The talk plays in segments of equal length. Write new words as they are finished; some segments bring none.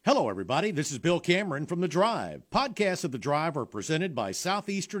everybody. This is Bill Cameron from The Drive. Podcasts of The Drive are presented by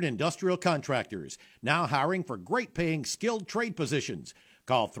Southeastern Industrial Contractors, now hiring for great-paying skilled trade positions.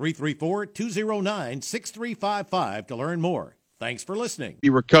 Call 334-209-6355 to learn more. Thanks for listening. He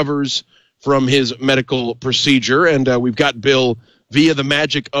recovers from his medical procedure, and we've got Bill via the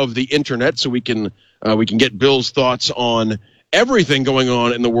magic of the internet, so we can get Bill's thoughts on everything going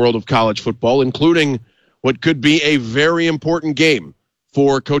on in the world of college football, including what could be a very important game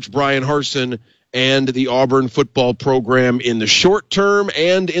for Coach Bryan Harsin and the Auburn football program in the short term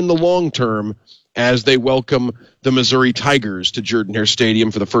and in the long term as they welcome the Missouri Tigers to Jordan-Hare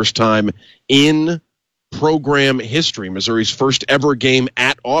Stadium for the first time in program history. Missouri's first ever game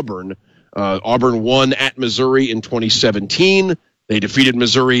at Auburn. Auburn won at Missouri in 2017. They defeated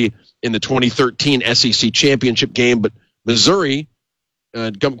Missouri in the 2013 SEC championship game, but Missouri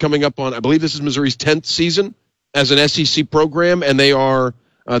coming up on, I believe this is Missouri's 10th season as an SEC program, and they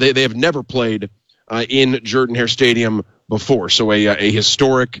have never played in Jordan-Hare Stadium before. So a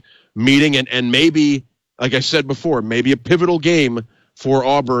historic meeting, and maybe, like I said before, maybe a pivotal game for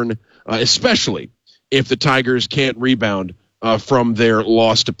Auburn, especially if the Tigers can't rebound from their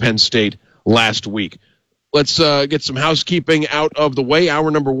loss to Penn State last week. Let's get some housekeeping out of the way.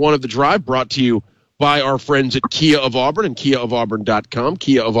 Hour number one of The Drive brought to you by our friends at Kia of Auburn and KiaofAuburn.com.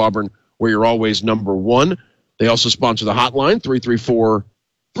 Kia of Auburn, where you're always number one. They also sponsor the hotline,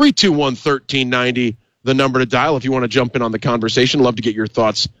 334-321-1390, the number to dial if you want to jump in on the conversation. Love to get your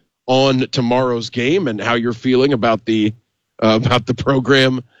thoughts on tomorrow's game and how you're feeling about the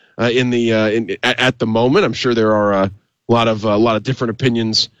program at the moment. I'm sure there are a lot of different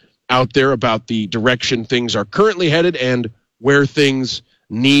opinions out there about the direction things are currently headed and where things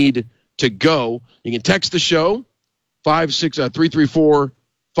need to go. You can text the show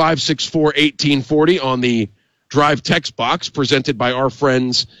 334-564-1840 on the Drive text box presented by our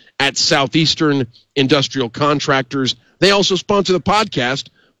friends at Southeastern Industrial Contractors. They also sponsor the podcast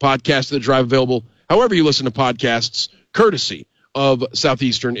of The Drive, available however you listen to podcasts, courtesy of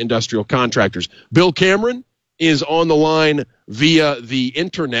Southeastern Industrial Contractors. Bill Cameron is on the line via the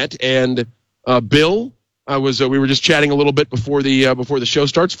internet, and Bill, we were just chatting a little bit before the show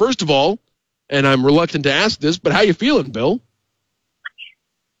starts. First of all, and I'm reluctant to ask this, but how you feeling, Bill?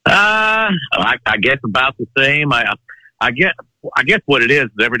 I guess about the same. I guess what it is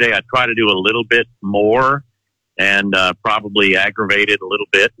every day I try to do a little bit more, and probably aggravate it a little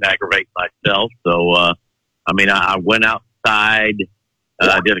bit, aggravate myself. So, I went outside,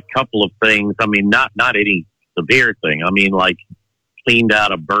 did a couple of things. I mean, not any severe thing. I mean, like cleaned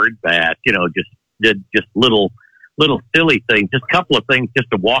out a bird bath, just did just little silly things, just a couple of things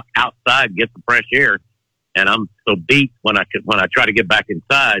just to walk outside, get the fresh air. And I'm so beat when I try to get back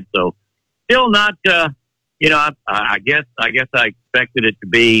inside. So still not, I guess I expected it to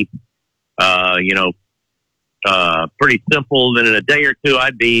be, pretty simple. Then in a day or two,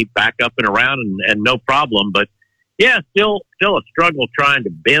 I'd be back up and around and no problem. But yeah, still a struggle trying to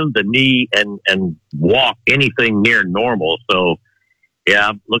bend the knee and walk anything near normal. So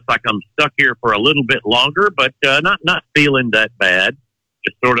yeah, looks like I'm stuck here for a little bit longer, but not feeling that bad.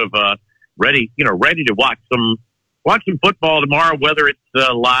 Just sort of ready to watch some football tomorrow, whether it's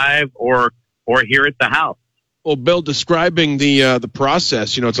live or here at the house. Well, Bill, describing the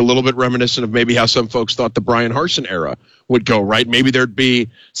process, it's a little bit reminiscent of maybe how some folks thought the Bryan Harsin era would go, right? Maybe there'd be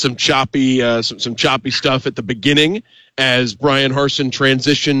some choppy stuff at the beginning as Bryan Harsin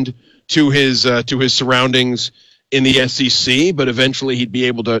transitioned to his surroundings in the SEC, but eventually he'd be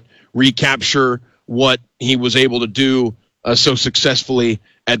able to recapture what he was able to do so successfully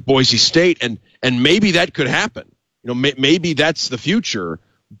at Boise State, and maybe that could happen. Maybe that's the future.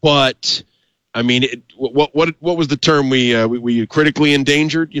 But I mean, what was the term we critically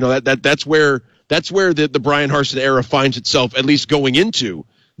endangered? That's where the Bryan Harsin era finds itself, at least going into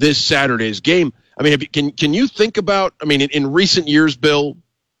this Saturday's game. I mean, can you think about? I mean, in recent years, Bill,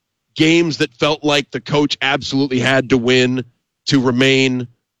 games that felt like the coach absolutely had to win to remain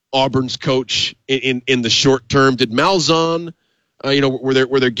Auburn's coach in the short term. Did Malzahn, were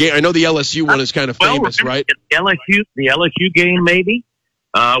there game? I know the LSU one is kind of famous, right? The LSU game, maybe,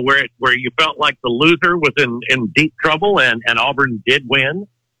 where you felt like the loser was in deep trouble, and Auburn did win,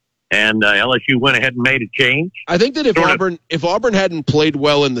 and LSU went ahead and made a change. I think that if Auburn hadn't played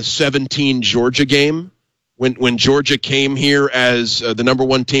well in the 2017 Georgia game, when Georgia came here as the number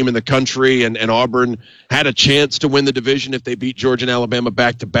one team in the country, and Auburn had a chance to win the division if they beat Georgia and Alabama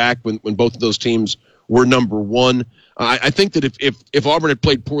back-to-back when both of those teams were number one. I think that if Auburn had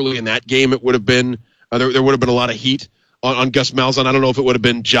played poorly in that game, it would have been there would have been a lot of heat on Gus Malzahn. I don't know if it would have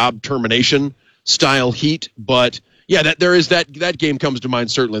been job termination style heat, but Yeah, that game comes to mind,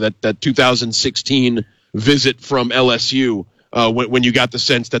 certainly, that 2016 visit from LSU when you got the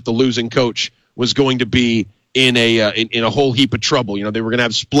sense that the losing coach was going to be in a whole heap of trouble. You know, they were going to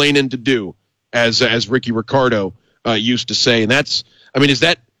have splaining to do, as Ricky Ricardo used to say. And is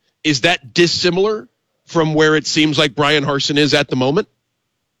that dissimilar from where it seems like Brian Harsin is at the moment?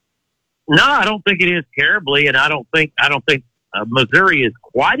 No, I don't think it is terribly, and I don't think Missouri is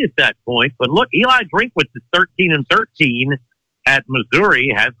quite at that point. But look, Eli Drinkwitz is 13-13 at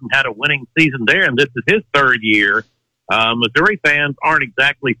Missouri, hasn't had a winning season there, and this is his third year. Missouri fans aren't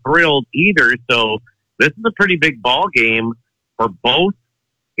exactly thrilled either, so this is a pretty big ball game for both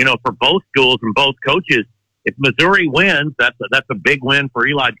schools and both coaches. If Missouri wins, that's a big win for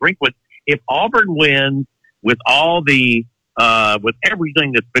Eli Drinkwitz. If Auburn wins with all the with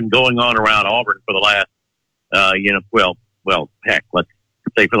everything that's been going on around Auburn for the last let's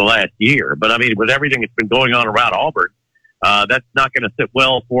say for the last year, but I mean with everything that's been going on around Auburn, that's not going to sit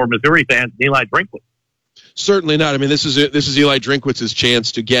well for Missouri fans and Eli Drinkwitz. Certainly not. I mean, this is Eli Drinkwitz's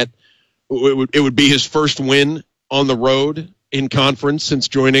chance to get. It would be his first win on the road in conference since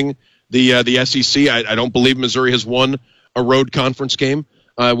joining the SEC. I don't believe Missouri has won a road conference game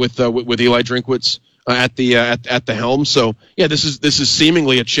with Eli Drinkwitz at the helm. So yeah, this is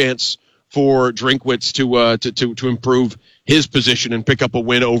seemingly a chance for Drinkwitz to improve his position and pick up a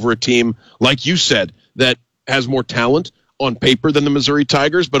win over a team, like you said, that has more talent on paper than the Missouri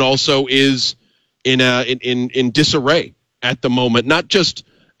Tigers, but also is in disarray at the moment. Not just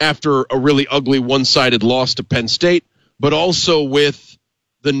after a really ugly one-sided loss to Penn State, but also with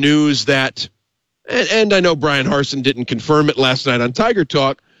the news that, and I know Brian Harsin didn't confirm it last night on Tiger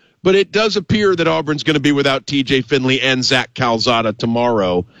Talk, but it does appear that Auburn's going to be without TJ Finley and Zach Calzada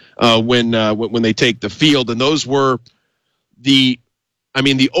tomorrow when they take the field. And those were the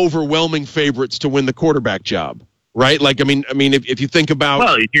overwhelming favorites to win the quarterback job, right? Like, if you think about...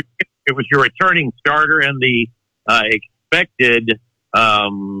 Well, it was your returning starter and the expected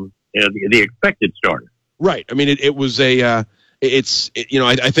starter. Right. I mean, it was I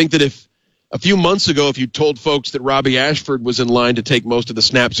think that if a few months ago, if you told folks that Robbie Ashford was in line to take most of the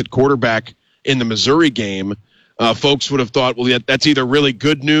snaps at quarterback in the Missouri game, folks would have thought, well, that's either really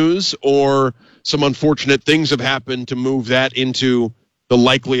good news or some unfortunate things have happened to move that into the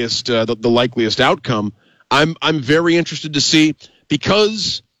likeliest outcome. I'm very interested to see,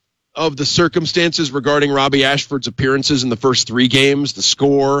 because of the circumstances regarding Robbie Ashford's appearances in the first three games, the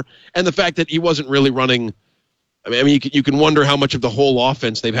score, and the fact that he wasn't really running. I mean, you can wonder how much of the whole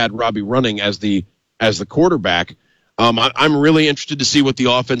offense they've had Robbie running as the quarterback. I'm really interested to see what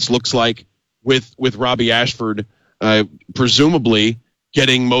the offense looks like with Robbie Ashford, presumably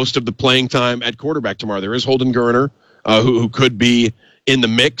getting most of the playing time at quarterback tomorrow. There is Holden Geriner, who could be in the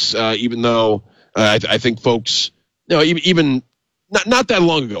mix, even though I think folks, even not that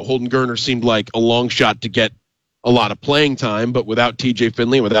long ago, Holden Geriner seemed like a long shot to get a lot of playing time, but without TJ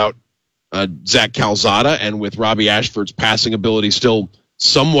Finley, without Zach Calzada, and with Robbie Ashford's passing ability still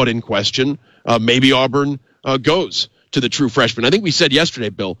somewhat in question, maybe Auburn goes to the true freshman. I think we said yesterday,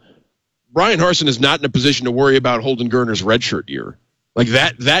 Bill, Brian Harsin is not in a position to worry about Holden Geriner's redshirt year. Like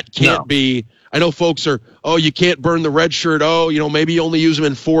that can't be. I know folks are, you can't burn the red shirt. Maybe you only use him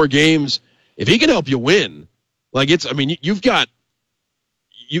in 4 games. If he can help you win, you've got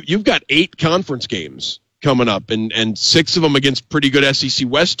 8 conference games coming up, and 6 of them against pretty good SEC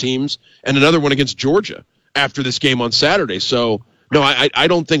West teams, and another one against Georgia after this game on Saturday. So no, I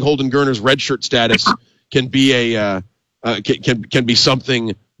don't think Holden Geriner's redshirt status can be can be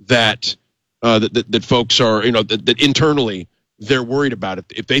something that that folks are, that internally they're worried about it.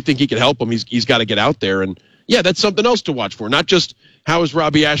 If they think he can help them, he's got to get out there. And yeah, that's something else to watch for. Not just how is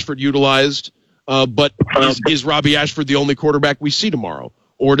Robbie Ashford utilized, but is Robbie Ashford the only quarterback we see tomorrow?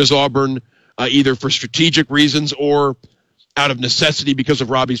 Or does Auburn, either for strategic reasons or out of necessity because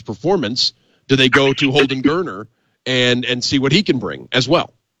of Robbie's performance, do they go to Holden Geriner and see what he can bring as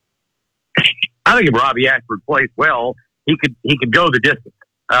well? I think if Robbie Ashford plays well, he could go the distance,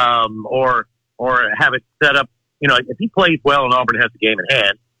 or have it set up. If he plays well and Auburn has the game in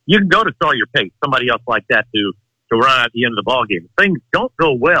hand, you can go to Sawyer Pace, somebody else like that, to run at the end of the ball game. If things don't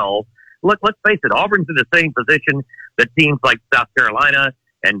go well, let's face it, Auburn's in the same position that teams like South Carolina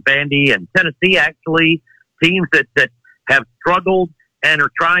and Vandy and Tennessee, actually, teams that have struggled and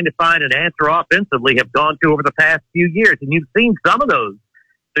are trying to find an answer offensively, have gone to over the past few years. And you've seen some of those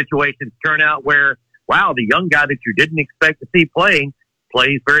situations turn out where, wow, the young guy that you didn't expect to see playing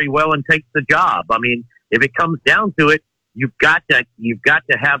plays very well and takes the job. I mean, if it comes down to it, you've got to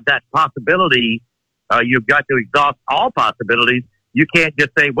have that possibility. You've got to exhaust all possibilities You can't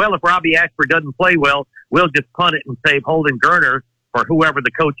just say, well, if Robbie Ashford doesn't play well, we'll just punt it and save Holden Gerner for whoever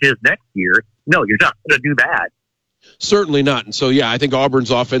the coach is next year. No, you're not going to do that. Certainly not. And so, yeah, I think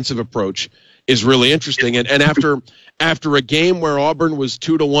Auburn's offensive approach is really interesting. And after a game where Auburn was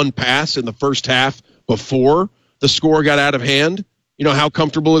 2-1 pass in the first half before the score got out of hand, how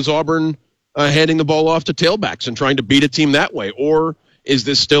comfortable is Auburn handing the ball off to tailbacks and trying to beat a team that way? Or is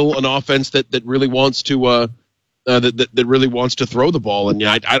this still an offense that really wants to that really wants to throw the ball? And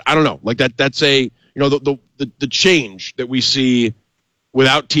I don't know. Like that's a the change that we see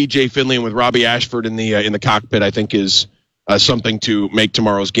without T.J. Finley and with Robbie Ashford in the cockpit, I think is something to make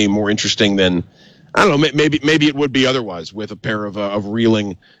tomorrow's game more interesting than, I don't know, maybe it would be otherwise with a pair of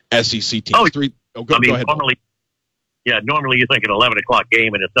reeling SEC teams. Go ahead. Normally you think an 11 o'clock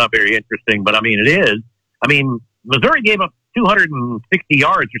game and it's not very interesting, but it is. Missouri gave up 260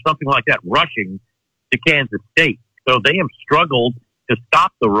 yards or something like that rushing to Kansas State. So they have struggled to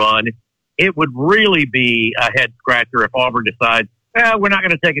stop the run. It would really be a head scratcher if Auburn decides, we're not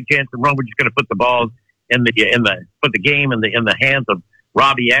going to take a chance and run. We're just going to put the balls put the game in the hands of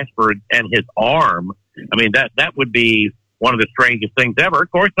Robbie Ashford and his arm. That would be one of the strangest things ever.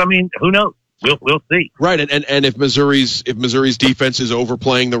 Of course, who knows? We'll see. Right, and if Missouri's defense is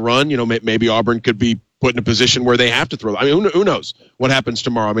overplaying the run, maybe Auburn could be put in a position where they have to throw. Who knows what happens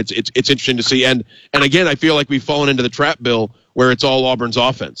tomorrow? It's interesting to see. And again, I feel like we've fallen into the trap, Bill, where it's all Auburn's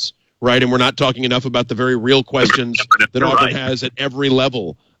offense, right? And we're not talking enough about the very real questions that Auburn has at every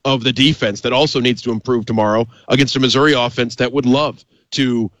level of the defense that also needs to improve tomorrow against a Missouri offense that would love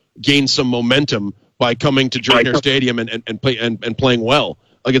to gain some momentum by coming to Jordan-Hare Stadium and playing well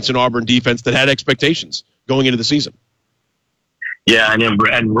against an Auburn defense that had expectations going into the season. Yeah,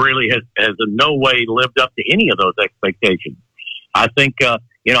 and really has in no way lived up to any of those expectations. I think,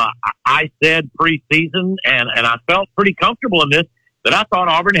 I said preseason, and I felt pretty comfortable in this, that I thought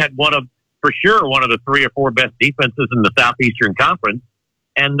Auburn had for sure one of the 3 or 4 best defenses in the Southeastern Conference,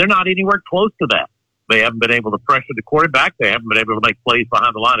 and they're not anywhere close to that. They haven't been able to pressure the quarterback. They haven't been able to make plays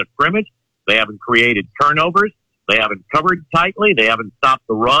behind the line of scrimmage. They haven't created turnovers. They haven't covered tightly. They haven't stopped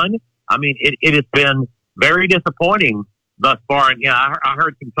the run. It has been very disappointing thus far. And I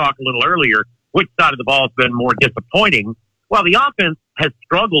heard some talk a little earlier. Which side of the ball has been more disappointing? Well, the offense has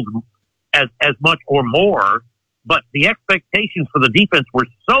struggled as much or more, but the expectations for the defense were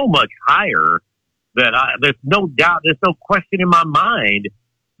so much higher that there's no doubt, there's no question in my mind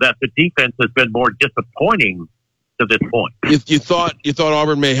that the defense has been more disappointing to this point. You thought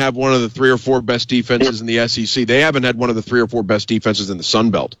Auburn may have one of the 3 or 4 best defenses in the SEC. They haven't had one of the 3 or 4 best defenses in the Sun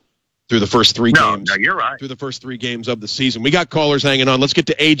Belt through the first 3 games. No, you're right. Through the first 3 games of the season. We got callers hanging on. Let's get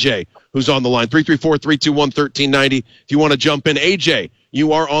to AJ, who's on the line. 334-321-1390. If you want to jump in. AJ,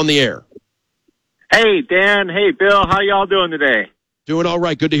 you are on the air. Hey, Dan. Hey, Bill. How y'all doing today? Doing all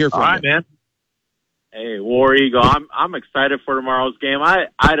right. Good to hear from you. All right, man. Hey, War Eagle. I'm excited for tomorrow's game.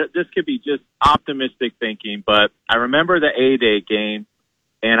 This could be just optimistic thinking, but I remember the A-Day game,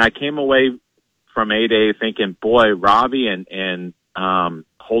 and I came away from A-Day thinking, boy, Robbie and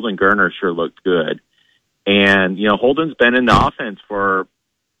Holden Gerner sure looked good. And, Holden's been in the offense for,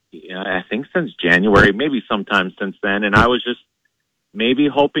 I think since January, maybe sometime since then. And I was just maybe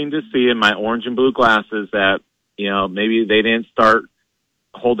hoping to see in my orange and blue glasses that, maybe they didn't start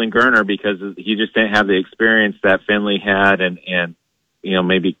Holden Gerner because he just didn't have the experience that Finley had and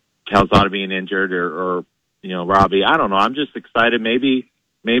maybe Calzada being injured or Robbie. I don't know. I'm just excited. Maybe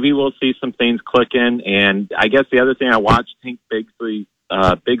we'll see some things clicking. And I guess the other thing, I watched Hank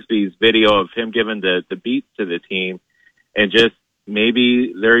Bigsby's video of him giving the beats to the team, and just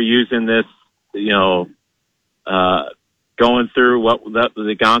maybe they're using this, going through what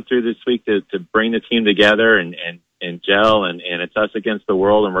they've gone through this week to bring the team together and gel, and it's us against the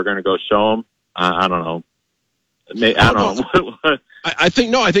world, and we're going to go show them. I don't know. I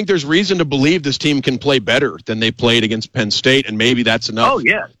don't know. I think there's reason to believe this team can play better than they played against Penn State, and maybe that's enough. Oh,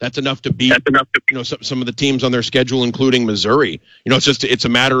 yeah. That's enough to beat some of the teams on their schedule, including Missouri. It's a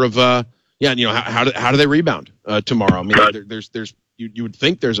matter of how do they rebound tomorrow? There's you would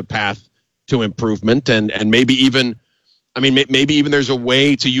think there's a path to improvement, and maybe even there's a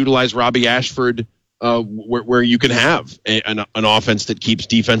way to utilize Robbie Ashford where you can have an offense that keeps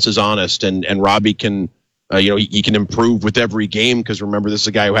defenses honest, and Robbie can. He can improve with every game, because remember, this is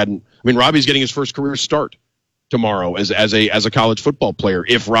a guy who Robbie's getting his first career start tomorrow as a college football player,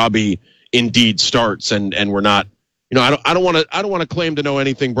 if Robbie indeed starts, and we're not, I don't want to claim to know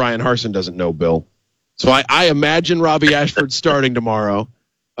anything Brian Harsin doesn't know, Bill. So I imagine Robbie Ashford starting tomorrow.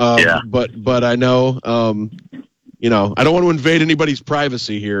 But I know, I don't want to invade anybody's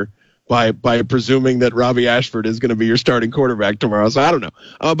privacy here, by presuming that Robbie Ashford is going to be your starting quarterback tomorrow. So I don't know.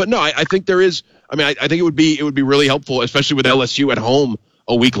 But no, I think there is. I mean, I think it would be really helpful, especially with LSU at home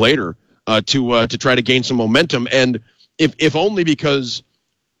a week later, to try to gain some momentum. And if only because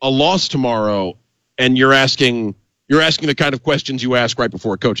a loss tomorrow, and you're asking the kind of questions you ask right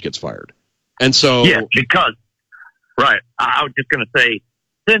before a coach gets fired. And so yeah, because right, I was just going to say,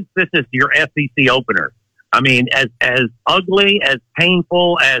 since this is your SEC opener, I mean, as ugly, as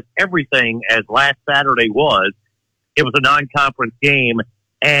painful as everything as last Saturday was, it was a non-conference game,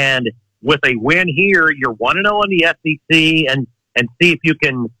 and with a win here, you're 1-0 in the SEC, and see if you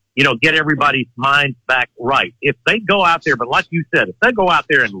can, get everybody's minds back right. If they go out there, but like you said, if they go out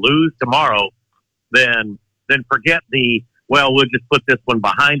there and lose tomorrow, then forget we'll just put this one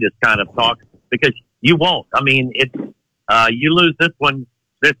behind us kind of talk, because you won't. I mean, you lose this one,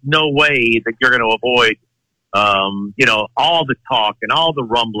 there's no way that you're going to avoid all the talk and all the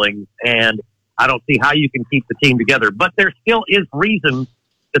rumblings, and I don't see how you can keep the team together. But there still is reason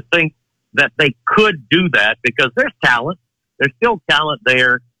to think that they could do that, because there's talent. There's still talent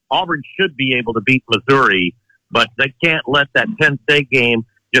there. Auburn should be able to beat Missouri, but they can't let that Penn State game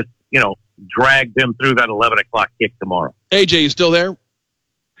just, drag them through that 11 o'clock kick tomorrow. AJ, you still there?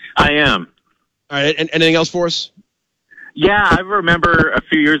 I am. All right, and anything else for us? Yeah, I remember a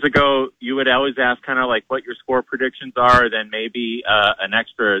few years ago, you would always ask kind of like what your score predictions are, then maybe an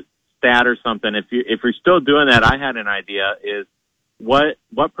extra stat or something. If you're still doing that, I had an idea. Is what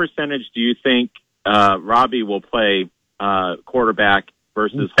percentage do you think Robbie will play quarterback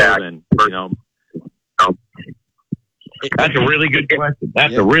versus Holden? That's a really good question.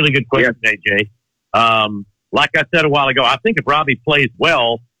 That's a really good question, AJ. Like I said a while ago, I think if Robbie plays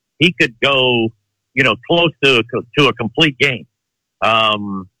well, he could go close to a complete game,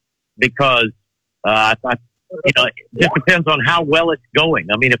 because it just depends on how well it's going.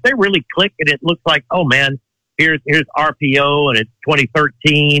 I mean, if they really click and it looks like, oh man, here's RPO and it's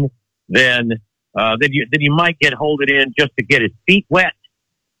 2013, then you might get Holden in just to get his feet wet.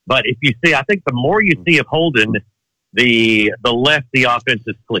 But if you see, I think the more you see of Holden, the less the offense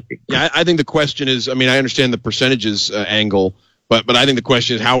is clicking. Yeah, I think the question is, I mean, I understand the percentages angle. But I think the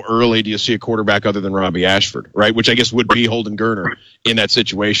question is, how early do you see a quarterback other than Robbie Ashford, right? Which I guess would be Holden Gerner in that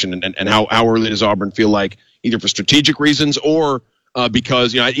situation. And how early does Auburn feel like, either for strategic reasons or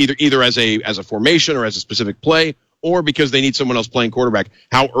because, either as a formation or as a specific play, or because they need someone else playing quarterback,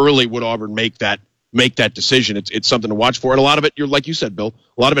 how early would Auburn make that decision? It's something to watch for. And a lot of it, like you said, Bill,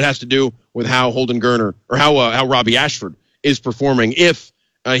 a lot of it has to do with how Holden Gerner or how Robbie Ashford is performing if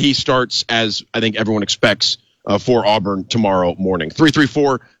he starts, as I think everyone expects, for Auburn tomorrow morning.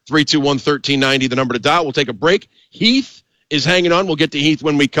 334-321-1390, the number to dial. We'll take a break. Heath is hanging on. We'll get to Heath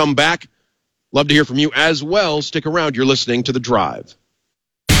when we come back. Love to hear from you as well. Stick around. You're listening to The Drive.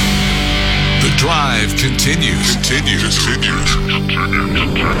 The Drive continues. The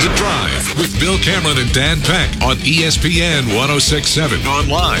Drive with Bill Cameron and Dan Peck on ESPN 106.7.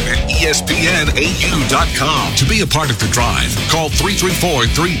 Online at ESPNAU.com. To be a part of The Drive, call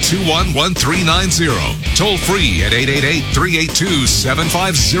 334-321-1390. Toll free at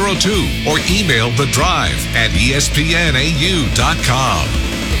 888-382-7502. Or email The Drive at ESPNAU.com.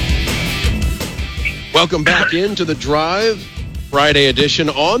 Welcome back into The Drive. Friday edition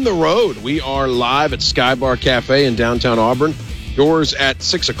on the road. We are live at Sky Bar Cafe in downtown Auburn. Doors at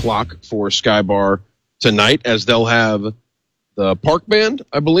 6 o'clock for Sky Bar tonight, as they'll have the Park Band,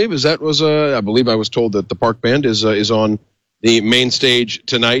 I believe. I believe I was told that the Park Band is on the main stage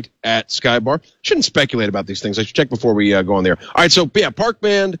tonight at Sky Bar. Shouldn't speculate about these things. I should check before we go on there. All right, so yeah, Park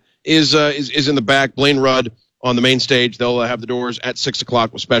Band is in the back. Blaine Rudd on the main stage. They'll have the doors at 6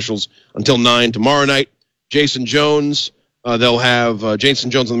 o'clock with specials until 9 tomorrow night. Jason Jones. They'll have Jason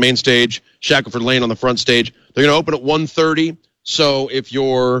Jones on the main stage, Shackelford Lane on the front stage. They're going to open at 1:30. So if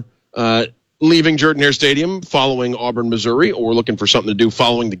you're leaving Jordan-Hare Stadium following Auburn, Missouri, or looking for something to do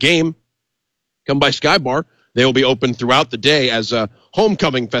following the game, come by Sky Bar. They will be open throughout the day as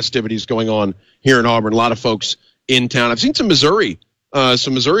homecoming festivities going on here in Auburn. A lot of folks in town. I've seen some Missouri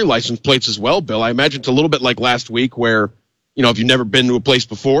license plates as well, Bill. I imagine it's a little bit like last week where, if you've never been to a place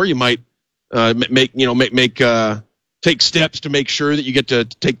before, you might take steps to make sure that you get to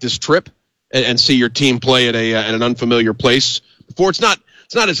take this trip and see your team play at an unfamiliar place. Before it's not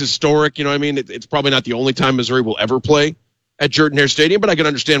as historic, It's probably not the only time Missouri will ever play at Jordan-Hare Stadium, but I can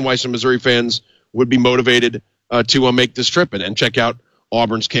understand why some Missouri fans would be motivated to make this trip and check out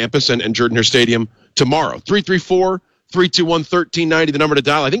Auburn's campus and Jordan-Hare Stadium tomorrow. 334-321-1390, the number to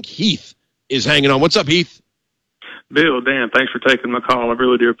dial. I think Heath is hanging on. What's up, Heath? Bill, Dan, thanks for taking my call. I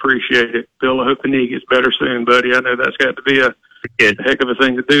really do appreciate it. Bill, I hope the knee gets better soon, buddy. I know that's got to be a a heck of a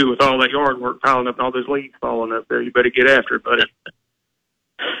thing to do with all that yard work piling up and all those leaves falling up there. You better get after it, buddy.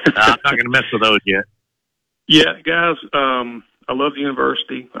 I'm not going to mess with those yet. Yeah, guys, I love the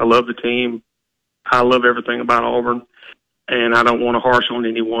university. I love the team. I love everything about Auburn. And I don't want to harsh on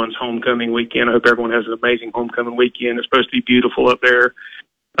anyone's homecoming weekend. I hope everyone has an amazing homecoming weekend. It's supposed to be beautiful up there.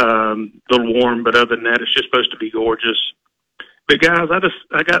 A little warm, but other than that, it's just supposed to be gorgeous. But guys, I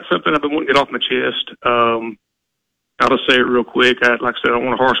got something I've been wanting to get off my chest. I'll just say it real quick. Like I said, I don't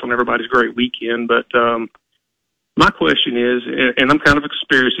want to harsh on everybody's great weekend, but my question is, and I'm kind of a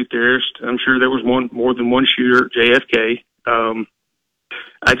conspiracy theorist. I'm sure there was more than one shooter at JFK.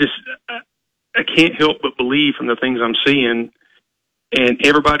 I can't help but believe from the things I'm seeing, and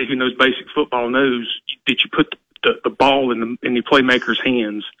everybody who knows basic football knows that you put the ball in the playmaker's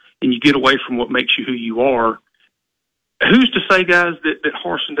hands, and you get away from what makes you who you are. Who's to say, guys, that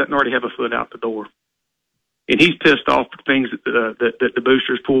Harsin doesn't already have a foot out the door? And he's pissed off for things that the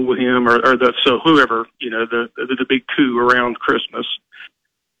boosters pull with him, or whoever, the big coup around Christmas,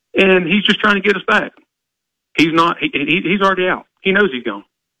 and he's just trying to get us back. He's not. He's already out. He knows he's gone.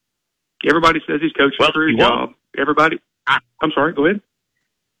 Everybody says he's coaching for his job. Everybody. I'm sorry. Go ahead.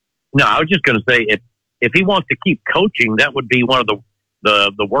 No, I was just going to say if he wants to keep coaching, that would be one of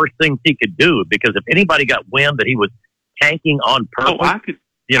the worst things he could do, because if anybody got wind that he was tanking on purpose, I could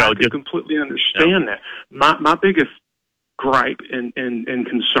completely understand that. My biggest gripe and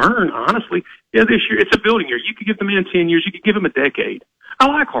concern, honestly, this year it's a building year. You could give the man 10 years. You could give him a decade. I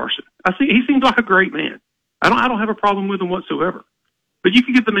like Harsin. He seems like a great man. I don't have a problem with him whatsoever. But you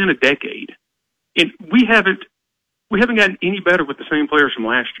could give the man a decade, and we haven't gotten any better with the same players from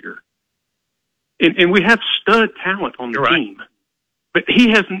last year. And we have stud talent on the team, but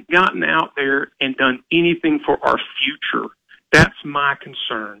he hasn't gotten out there and done anything for our future. That's my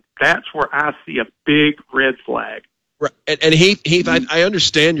concern. That's where I see a big red flag. Right. And Heath, I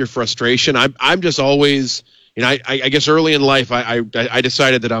understand your frustration. I'm just always, I guess early in life, I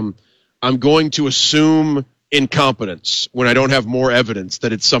decided that I'm going to assume incompetence when I don't have more evidence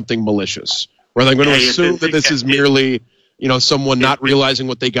that it's something malicious. Rather, I'm going to assume that this is merely, someone not realizing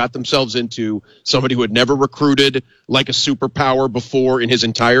what they got themselves into, somebody who had never recruited like a superpower before in his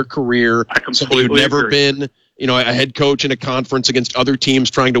entire career, somebody who'd never been, a head coach in a conference against other teams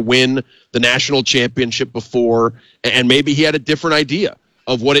trying to win the national championship before, and maybe he had a different idea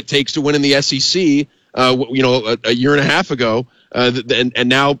of what it takes to win in the SEC, a year and a half ago, and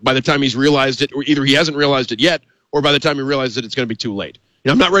now by the time he's realized it, or either he hasn't realized it yet, or by the time he realizes it, it's going to be too late.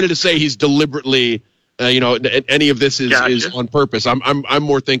 I'm not ready to say he's deliberately, any of this is on purpose. I'm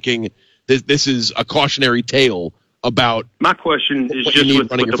more thinking this is a cautionary tale about. My question is just with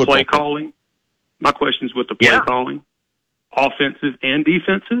the play calling. My question is with the play calling, offenses and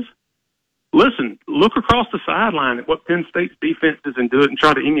defenses. Listen, look across the sideline at what Penn State's defense is and do it and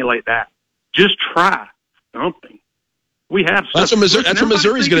try to emulate that. Just try something. We have. That's what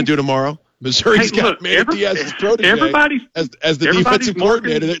Missouri's going to do tomorrow. Missouri's got Manny Diaz's protege as the defensive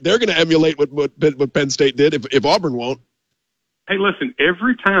coordinator. They're going to emulate what Penn State did if Auburn won't. Hey, listen,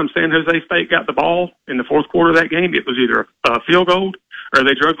 every time San Jose State got the ball in the fourth quarter of that game, it was either a field goal or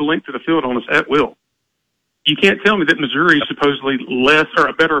they drove the length of the field on us at will. You can't tell me that Missouri is supposedly less or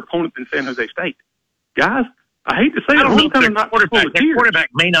a better opponent than San Jose State. Guys, I hate to say it, their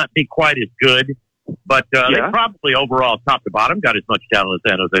quarterback may not be quite as good, but they probably overall, top to bottom, got as much talent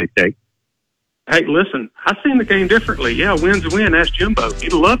as San Jose State. Hey, listen, I've seen the game differently. Yeah, win's a win. Ask Jimbo.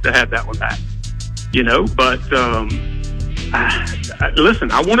 He'd love to have that one back. But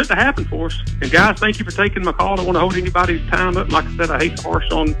listen, I want it to happen for us. And, guys, thank you for taking my call. I don't want to hold anybody's time up. Like I said, I hate to harsh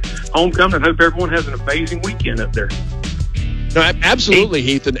on homecoming. I hope everyone has an amazing weekend up there. No, absolutely,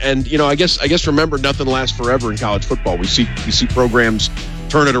 Heath. And I guess remember, nothing lasts forever in college football. We see programs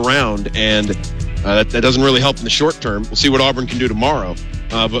turn it around, and that doesn't really help in the short term. We'll see what Auburn can do tomorrow.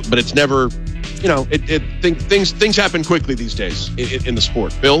 But it's never, things happen quickly these days in the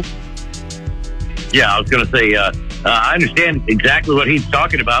sport. Bill? Yeah, I was going to say, I understand exactly what he's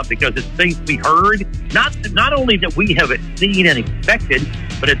talking about, because it's things we heard, not only that we have seen and expected,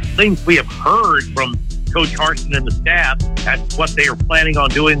 but it's things we have heard from Coach Harsin and the staff. That's what they are planning on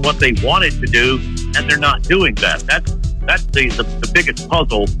doing, what they wanted to do, and they're not doing that. That's the biggest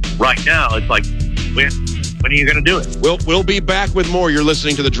puzzle right now. It's like, when are you going to do it? We'll be back with more. You're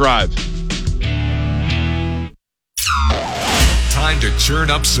listening to The Drive. Time to churn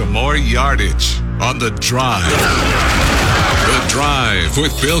up some more yardage on The Drive. The Drive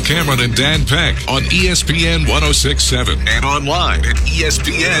with Bill Cameron and Dan Peck on ESPN 106.7 and online at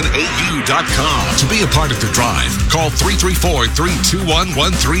ESPNAU.com. To be a part of The Drive, call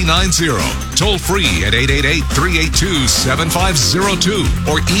 334-321-1390. Toll free at 888-382-7502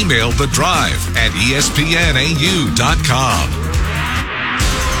 or email The Drive at ESPNAU.com.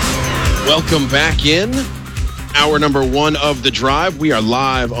 Welcome back in. Hour number 1 of The Drive. We are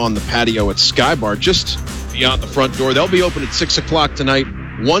live on the patio at Sky Bar, just beyond the front door. They'll be open at 6 o'clock tonight,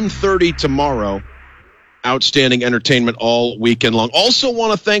 1:30 tomorrow. Outstanding entertainment all weekend long. Also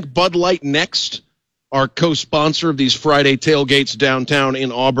want to thank Bud Light Next, our co-sponsor of these Friday tailgates downtown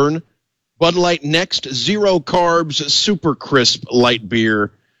in Auburn. Bud Light Next, zero carbs, super crisp light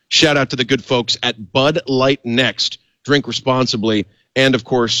beer. Shout out to the good folks at Bud Light Next. Drink responsibly. And, of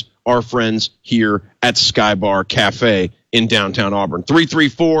course, our friends here at Sky Bar Cafe in downtown Auburn.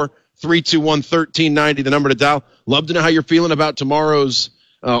 334-321-1390, the number to dial. Love to know how you're feeling about tomorrow's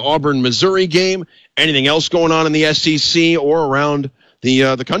Auburn-Missouri game. Anything else going on in the SEC or around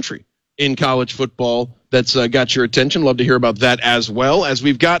the country in college football that's got your attention? Love to hear about that as well, as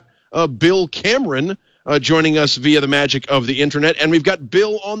we've got Bill Cameron joining us via the magic of the internet, and we've got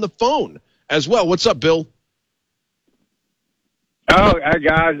Bill on the phone as well. What's up, Bill? Oh,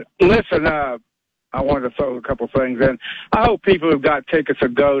 guys, listen, I wanted to throw a couple things in. I hope people who've got tickets will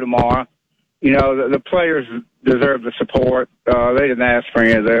go tomorrow. You know, the players deserve the support. They didn't ask for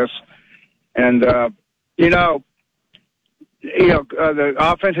any of this. And, the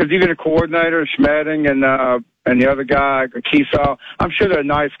offensive unit coordinator, Schmedding, and the other guy, Keesaw, I'm sure they're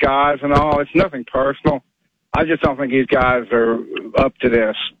nice guys and all. It's nothing personal. I just don't think these guys are up to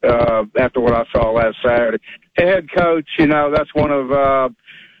this after what I saw last Saturday. Head coach, that's one of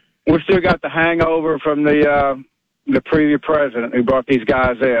we still got the hangover from the previous president who brought these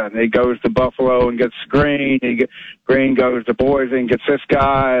guys in. He goes to Buffalo and gets Green. Green goes to Boise and gets this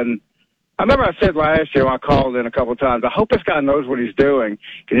guy. And I remember I said last year, I called in a couple of times, I hope this guy knows what he's doing,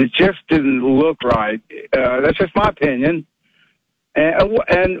 because it just didn't look right. That's just my opinion.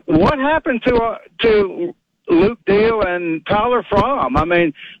 And what happened to Luke Deal and Tyler Fromm? I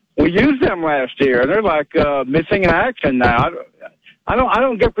mean, we used them last year, and they're like missing in action now. I don't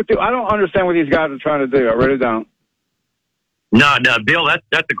understand what these guys are trying to do. I really don't. No, Bill,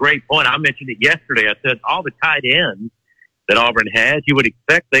 that's a great point. I mentioned it yesterday. I said all the tight ends that Auburn has, you would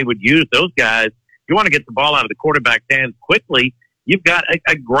expect they would use those guys. You want to get the ball out of the quarterback's hands quickly. You've got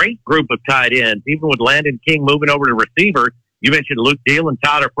a great group of tight ends, even with Landon King moving over to receiver. You mentioned Luke Deal and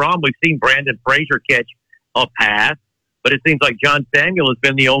Tyler Fromm. We've seen Brandon Frazier catch a pass, but it seems like John Samuel has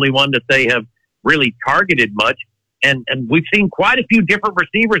been the only one that they have really targeted much. And we've seen quite a few different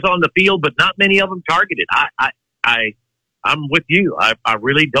receivers on the field, but not many of them targeted. I'm with you. I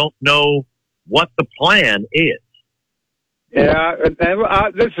really don't know what the plan is. Yeah,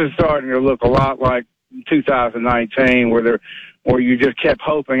 this is starting to look a lot like 2019, where you just kept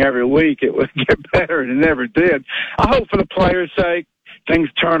hoping every week it would get better, and it never did. I hope for the players' sake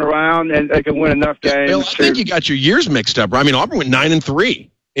things turn around and they can win enough games. Bill, I think you got your years mixed up. I mean, Auburn went 9-3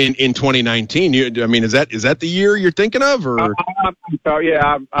 in 2019. Is that the year you're thinking of, or? I'm sorry.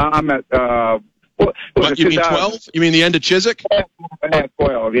 Yeah, I'm at. What you mean 12? You mean the end of Chiswick?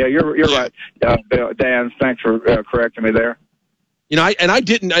 12. Yeah, you're right. Dan, thanks for correcting me there. I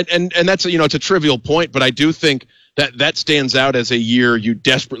didn't, and that's it's a trivial point, but I do think that stands out as a year you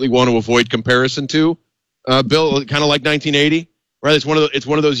desperately want to avoid comparison to, Bill. Kind of like 1980. Right, it's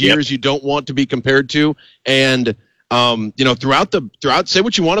one of those years you don't want to be compared to, and throughout say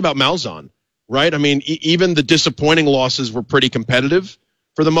what you want about Malzahn, right? I mean, even the disappointing losses were pretty competitive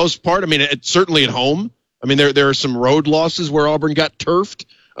for the most part. I mean, it's certainly at home. I mean, there are some road losses where Auburn got turfed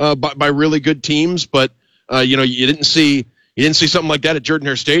by really good teams, but you didn't see something like that at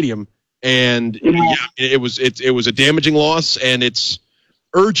Jordan-Hare Stadium, and it was a damaging loss, and it's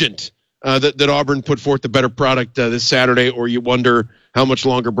urgent. That Auburn put forth a better product this Saturday, or you wonder how much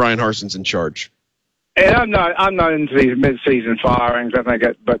longer Brian Harson's in charge. And I'm not into these mid-season firings. I think,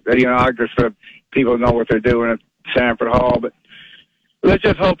 I just people know what they're doing at Sanford Hall. But let's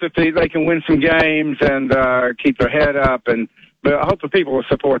just hope that they can win some games and keep their head up. But I hope the people will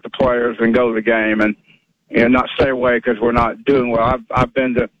support the players and go to the game and not stay away because we're not doing well. I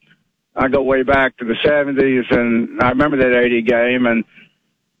go way back to the 70s, and I remember that 80 game, and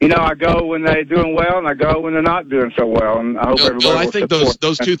I go when they're doing well, and I go when they're not doing so well. And I hope everybody will I think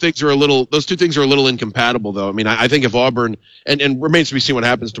those two things are a little incompatible, though. I mean, I think if Auburn and remains to be seen what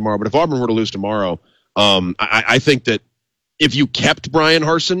happens tomorrow, but if Auburn were to lose tomorrow, I think that if you kept Brian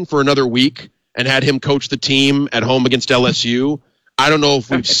Harsin for another week and had him coach the team at home against LSU, I don't know if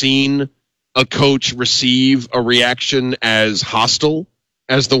we've seen a coach receive a reaction as hostile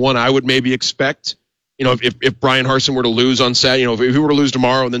as the one I would maybe expect. You know, if Brian Harsin were to lose on Saturday, you know, if he were to lose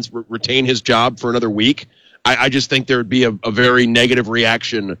tomorrow and then retain his job for another week, I just think there would be a very negative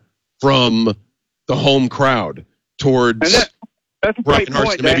reaction from the home crowd towards that's a Brian great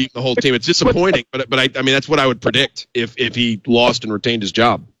point, Harsin, maybe the whole team. It's disappointing, but I mean, that's what I would predict if he lost and retained his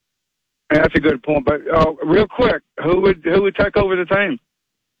job. That's a good point. But real quick, who would take over the team?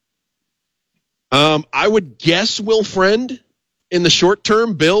 I would guess Will Friend in the short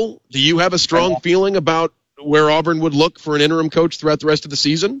term. Bill, do you have a strong feeling about where Auburn would look for an interim coach throughout the rest of the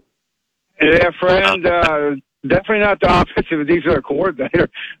season? Yeah, Friend. Definitely not the offensive defensive coordinator,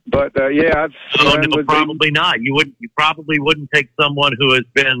 but yeah, no, probably not. You probably wouldn't take someone who has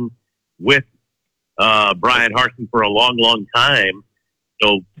been with Brian Harsin for a long, long time.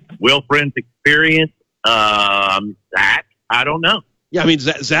 So Will Friend's experience, Zach, I don't know. Yeah, I mean,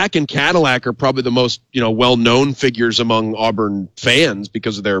 Zach and Cadillac are probably the most, well-known figures among Auburn fans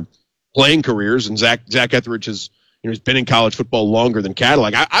because of their playing careers, and Zach Etheridge has, he's been in college football longer than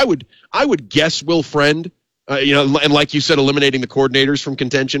Cadillac. I would guess Will Friend, and like you said, eliminating the coordinators from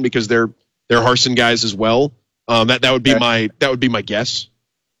contention because they're Harsin guys as well. That would be my guess.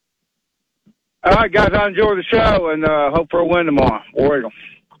 All right, guys, I enjoy the show and hope for a win tomorrow. War Eagle.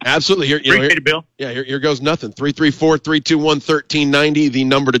 Absolutely. Appreciate it, Bill. Yeah, here goes nothing. 334-321-1390, the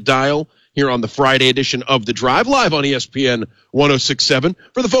number to dial here on the Friday edition of The Drive, live on ESPN 106.7.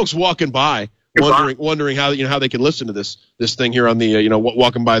 For the folks walking by, wondering how they can listen to this thing here on the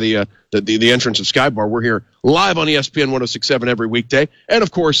walking by the entrance of Skybar. We're here live on ESPN 106.7 every weekday, and of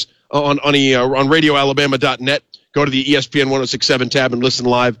course on RadioAlabama.net. Go to the ESPN 106.7 tab and listen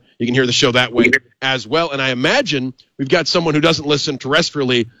live. You can hear the show that way as well. And I imagine we've got someone who doesn't listen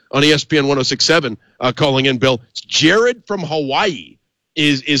terrestrially on ESPN 106.7 calling in, Bill. It's Jared from Hawaii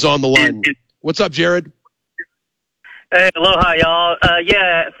is on the line. What's up, Jared? Hey, aloha, y'all.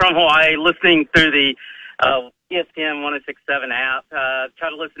 From Hawaii, listening through the ESPN 106.7 app. Try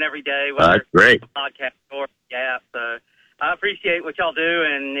to listen every day, whether That's great. It's a podcast or the app. So I appreciate what y'all do,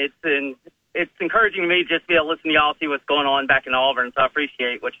 and it's encouraging to me just to be able to listen to y'all, see what's going on back in Auburn. So I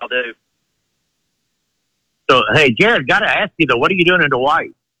appreciate what y'all do. So, hey, Jared, got to ask you, though, what are you doing in Hawaii?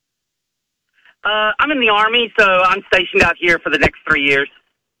 I'm in the Army, so I'm stationed out here for the next 3 years.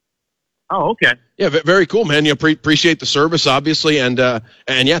 Oh, okay. Yeah, very cool, man. You appreciate the service, obviously, and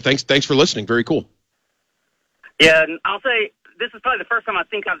yeah, thanks for listening. Very cool. Yeah, and I'll say this is probably the first time I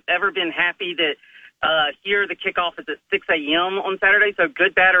think I've ever been happy that here the kickoff is at 6 a.m. on Saturday, so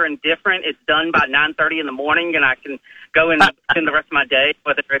good, bad, or indifferent, it's done by 9:30 in the morning, and I can go and spend the rest of my day,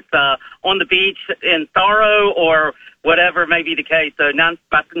 whether it's on the beach in Sorrow or whatever may be the case. So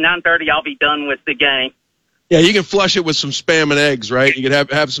by 9:30, I'll be done with the game. Yeah, you can flush it with some Spam and eggs, right? You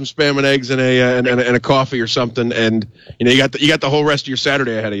could have some Spam and eggs and a coffee or something, and you got the whole rest of your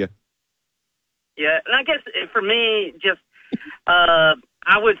Saturday ahead of you. Yeah, and I guess for me, just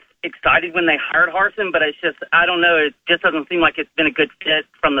I was excited when they hired Harsin, but it's just, I don't know, it just doesn't seem like it's been a good fit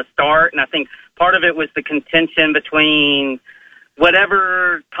from the start, and I think part of it was the contention between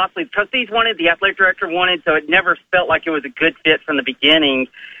whatever possibly the trustees wanted, the athletic director wanted, so it never felt like it was a good fit from the beginning,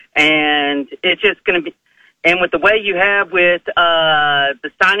 and it's just going to be, and with the way you have with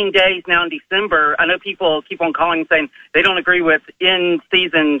the signing days now in December, I know people keep on calling saying they don't agree with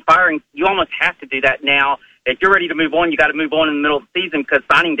in-season firing. You almost have to do that now. If you're ready to move on, you got to move on in the middle of the season because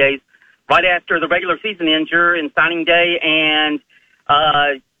signing days, right after the regular season ends, you're in signing day and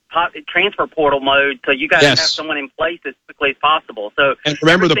transfer portal mode. So you got to have someone in place as quickly as possible. So and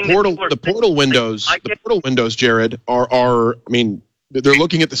remember the portal windows, Jared, are I mean, they're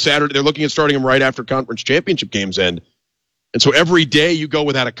looking at the Saturday. They're looking at starting them right after conference championship games end. And so every day you go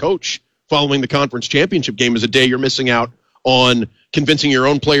without a coach following the conference championship game is a day you're missing out on convincing your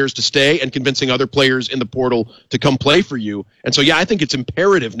own players to stay and convincing other players in the portal to come play for you. And so, yeah, I think it's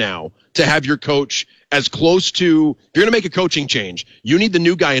imperative now to have your coach as close to, if you're going to make a coaching change, you need the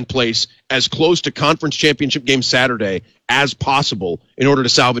new guy in place as close to conference championship game Saturday as possible in order to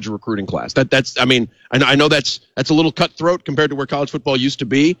salvage a recruiting class. That's I mean, I know that's a little cutthroat compared to where college football used to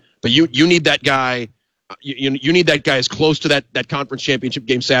be, but you need that guy. You need that guy as close to that conference championship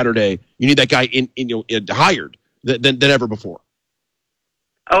game Saturday. You need that guy hired than ever before.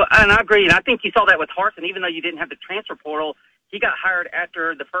 Oh, and I agree. And I think you saw that with Harsin. Even though you didn't have the transfer portal, he got hired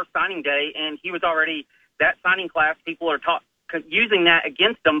after the first signing day, and he was already that signing class. People are using that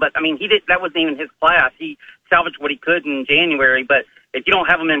against him, but I mean, that wasn't even his class. He salvaged what he could in January. But if you don't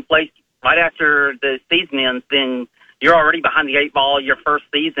have him in place right after the season ends, then you're already behind the eight ball your first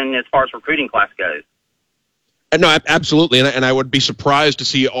season as far as recruiting class goes. No, absolutely, and I would be surprised to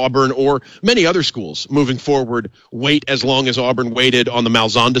see Auburn or many other schools moving forward wait as long as Auburn waited on the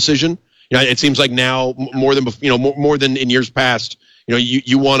Malzahn decision. It seems like now more than in years past.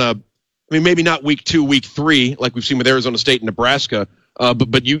 You want to. I mean, maybe not week 2, week 3, like we've seen with Arizona State and Nebraska,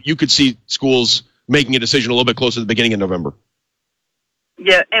 but you could see schools making a decision a little bit closer to the beginning of November.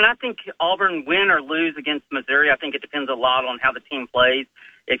 Yeah, and I think Auburn win or lose against Missouri, I think it depends a lot on how the team plays.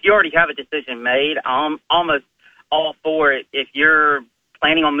 If you already have a decision made, I'm almost all for it. If you're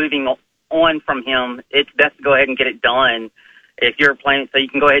planning on moving on from him, it's best to go ahead and get it done. If you're planning, so you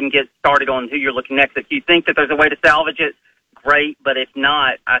can go ahead and get started on who you're looking next. If you think that there's a way to salvage it, great. But if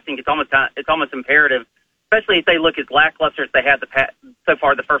not, I think it's almost imperative, especially if they look as lackluster as they have so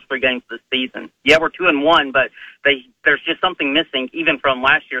far the first 3 games of the season. Yeah, we're 2-1, but there's just something missing, even from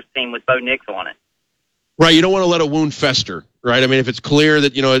last year's team with Bo Nix on it. Right, you don't want to let a wound fester, right? I mean, if it's clear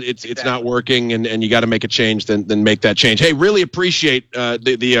that it's not working and you got to make a change, then make that change. Hey, really appreciate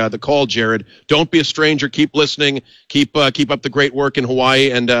the call, Jared. Don't be a stranger. Keep listening. Keep up the great work in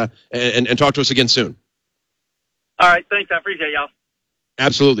Hawaii, and talk to us again soon. All right, thanks. I appreciate y'all.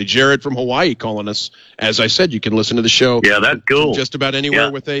 Absolutely, Jared from Hawaii calling us. As I said, you can listen to the show. Yeah, that's cool. Just about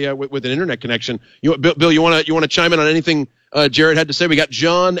anywhere with an internet connection. Bill, you want to chime in on anything Jared had to say? We got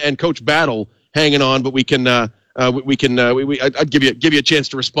John and Coach Battle hanging on, but I'd give you a chance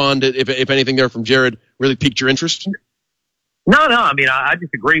to respond if anything there from Jared really piqued your interest. No. I mean, I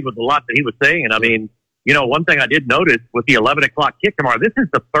just agreed with a lot that he was saying. I mean, one thing I did notice with the 11 o'clock kick tomorrow, this is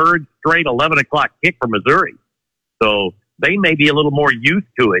the 3rd straight 11 o'clock kick for Missouri. So they may be a little more used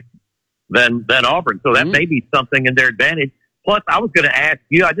to it than Auburn. So that may be something in their advantage. Plus, I was going to ask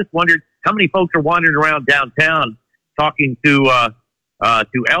you, I just wondered how many folks are wandering around downtown talking to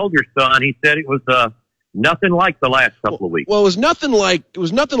Elder's son. He said it was nothing like the last couple of weeks. Well, it was nothing like.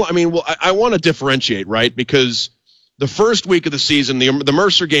 I mean, I want to differentiate, right? Because the first week of the season, the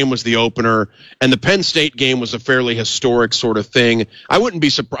Mercer game was the opener, and the Penn State game was a fairly historic sort of thing. I wouldn't be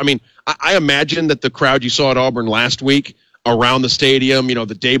surprised. I mean, I imagine that the crowd you saw at Auburn last week around the stadium,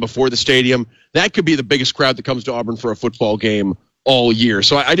 the day before the stadium, that could be the biggest crowd that comes to Auburn for a football game all year.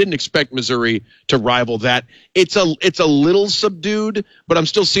 So I didn't expect Missouri to rival that. It's a little subdued, but I'm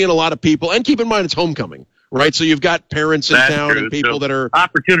still seeing a lot of people. And keep in mind, it's homecoming, right? So you've got parents in town and people that are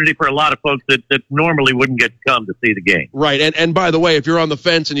opportunity for a lot of folks that normally wouldn't get to come to see the game. Right. And by the way, if you're on the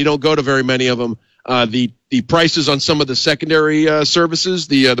fence and you don't go to very many of them, the prices on some of the secondary services,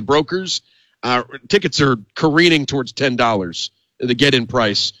 the brokers, tickets are careening towards $10. The get-in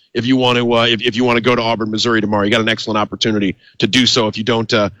price if you want to go to Auburn, Missouri tomorrow. You got an excellent opportunity to do so if you don't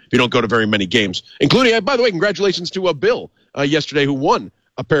go to very many games. Including, by the way, congratulations to Bill yesterday who won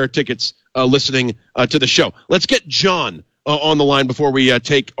a pair of tickets listening to the show. Let's get John on the line before we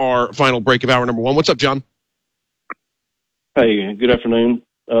take our final break of hour number 1. What's up, John? Hey, good afternoon.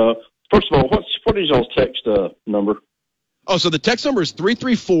 First of all, what is y'all's text number? Oh, so the text number is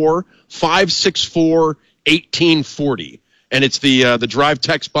 334-564-1840. And it's the Drive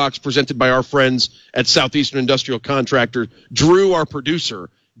text box presented by our friends at Southeastern Industrial Contractor. Drew, our producer,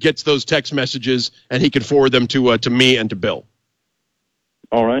 gets those text messages, and he can forward them to me and to Bill.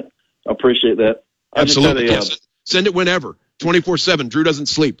 All right. I appreciate that. Absolutely. Send it whenever, 24/7. Drew doesn't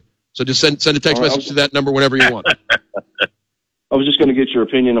sleep. So just send a text message to that number whenever you want. I was just going to get your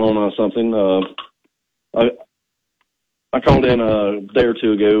opinion on something. I called in a day or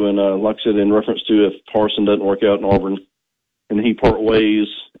two ago, and like I said, in reference to if Parson doesn't work out in Auburn, and he part ways,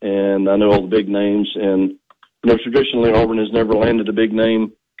 and I know all the big names, and traditionally Auburn has never landed a big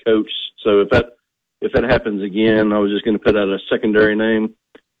name coach. So if that happens again, I was just going to put out a secondary name.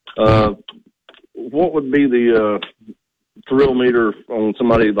 What would be the thrill meter on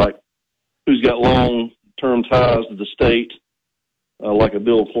somebody like who's got long-term ties to the state, like a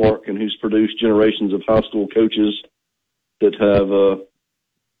Bill Clark, and who's produced generations of high school coaches that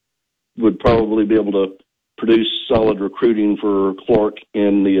would probably be able to produce solid recruiting for Clark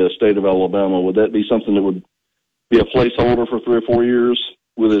in the state of Alabama? Would that be something that would be a placeholder for 3 or 4 years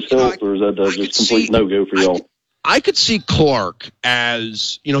with his health, or is that just complete no-go for y'all? I could see Clark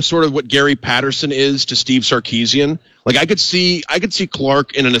as, sort of what Gary Patterson is to Steve Sarkisian. Like I could see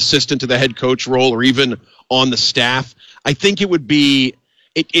Clark in an assistant to the head coach role or even on the staff. I think it would be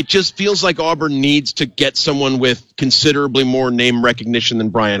it just feels like Auburn needs to get someone with considerably more name recognition than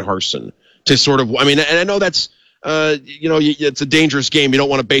Brian Harsin to sort of, and I know that's, it's a dangerous game. You don't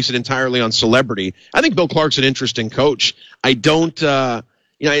want to base it entirely on celebrity. I think Bill Clark's an interesting coach. I don't, I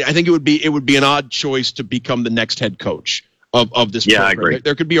think it would be an odd choice to become the next head coach of this program. I agree.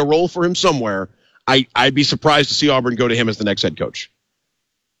 There could be a role for him somewhere. I'd be surprised to see Auburn go to him as the next head coach.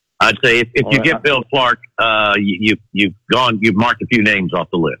 I'd say if you get Bill Clark, you've marked a few names off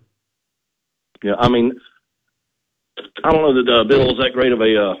the list. Yeah, I mean, I don't know that Bill is that great of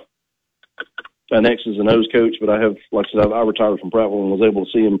an X's and O's coach, but I retired from Prattville and was able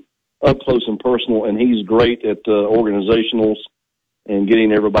to see him up close and personal, and he's great at organizationals and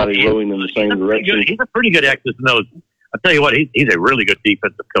getting everybody rowing in the same direction. He's a pretty good X's and O's. I'll tell you what, he's a really good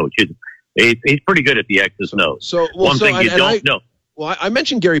defensive coach. He's pretty good at the X's and O's. One thing you don't know. Well, I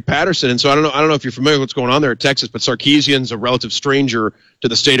mentioned Gary Patterson, and so I don't know if you're familiar with what's going on there at Texas, but Sarkisian's a relative stranger to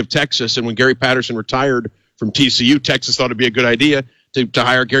the state of Texas, and when Gary Patterson retired from TCU, Texas thought it'd be a good idea to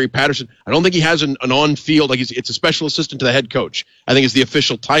hire Gary Patterson. I don't think he has an on-field, like it's a special assistant to the head coach, I think is the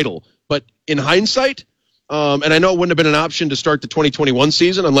official title. But in hindsight, and I know it wouldn't have been an option to start the 2021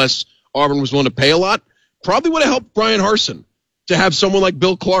 season unless Auburn was willing to pay a lot, probably would have helped Brian Harsin to have someone like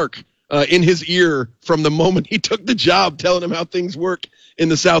Bill Clark in his ear from the moment he took the job, telling him how things work in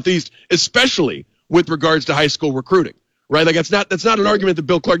the Southeast, especially with regards to high school recruiting, right? Like that's not an argument that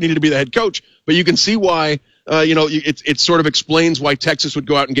Bill Clark needed to be the head coach, but you can see why, it sort of explains why Texas would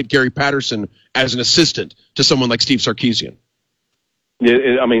go out and get Gary Patterson as an assistant to someone like Steve Sarkisian.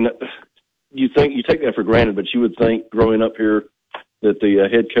 Yeah, I mean, you take that for granted, but you would think growing up here that the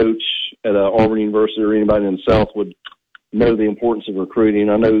head coach at Auburn University or anybody in the South would know the importance of recruiting.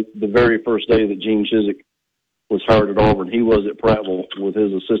 I know the very first day that Gene Chizik was hired at Auburn, he was at Prattville with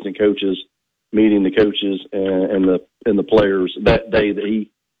his assistant coaches, meeting the coaches and the players that day the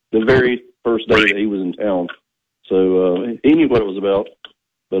very first day that he was in town. So he knew what it was about.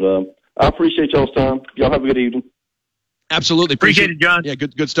 But I appreciate y'all's time. Y'all have a good evening. Absolutely. Appreciate it, John. Yeah,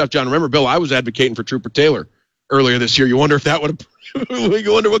 good stuff, John. Remember, Bill, I was advocating for Trooper Taylor earlier this year. You wonder if that would have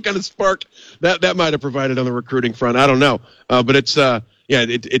you wonder what kind of spark that might have provided on the recruiting front. I don't know. But it's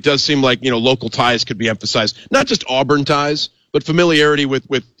it does seem like, local ties could be emphasized. Not just Auburn ties, but familiarity with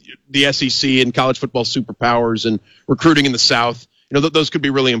the SEC and college football superpowers and recruiting in the South. Those could be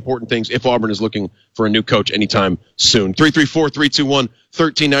really important things if Auburn is looking for a new coach anytime soon.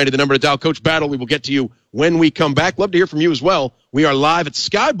 334-321-1390, the number to dial. Coach Battle, we will get to you when we come back. Love to hear from you as well. We are live at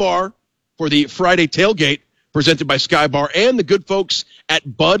Sky Bar for the Friday tailgate presented by Sky Bar and the good folks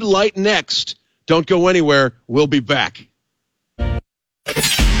at Bud Light Next. Don't go anywhere. We'll be back.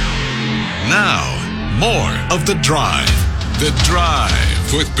 Now, more of The Drive. The Drive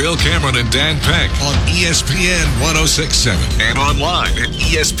with Bill Cameron and Dan Peck on ESPN 106.7 and online at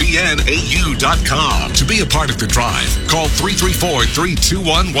ESPNAU.com. To be a part of The Drive, call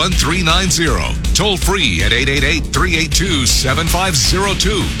 334-321-1390. Toll free at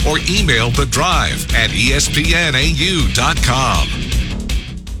 888-382-7502 or email The Drive at ESPNAU.com.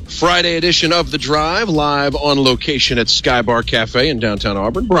 Friday edition of The Drive, live on location at Sky Bar Cafe in downtown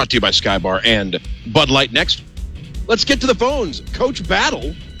Auburn, brought to you by Sky Bar and Bud Light Next. Let's get to the phones. Coach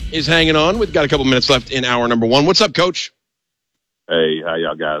Battle is hanging on. We've got a couple minutes left in hour number one. What's up, Coach? Hey, how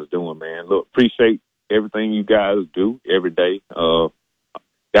y'all guys doing, man? Look, appreciate everything you guys do every day. Got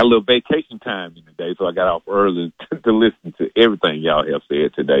a little vacation time in the day, so I got off early to listen to everything y'all have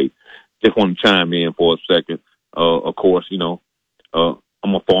said today. Just want to chime in for a second. Of course, I'm a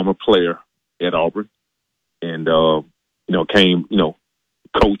former player at Auburn, and came,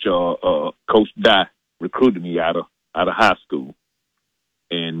 Coach Dye recruited me out of high school,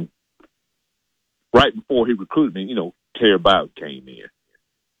 and right before he recruited me, Terry Bowden came in,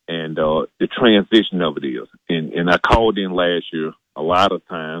 and the transition of it is, and I called in last year a lot of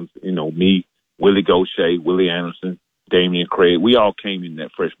times, me, Willie Gaucher, Willie Anderson, Damian Craig, we all came in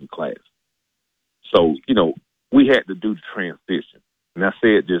that freshman class, so we had to do the transition, and I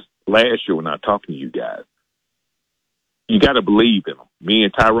said this last year when I talked to you guys. You got to believe in them. Me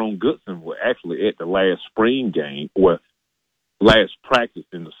and Tyrone Goodson were actually at the last spring game or last practice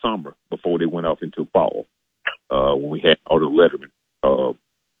in the summer before they went off into fall when we had all the Letterman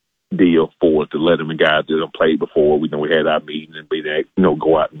deal for the Letterman guys that have played before. We had our meeting and be there,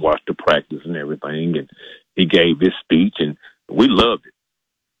 go out and watch the practice and everything. And he gave this speech, and we loved it.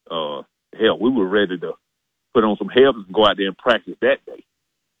 Hell, we were ready to put on some helmets and go out there and practice that day.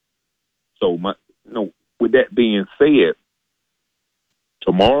 So, with that being said,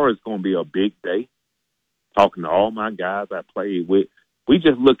 tomorrow is going to be a big day. Talking to all my guys I played with, we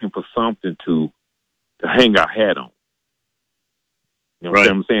just looking for something to hang our hat on. Right. What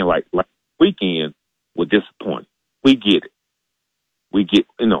I'm saying? Like weekend was disappointing. We get it. We get,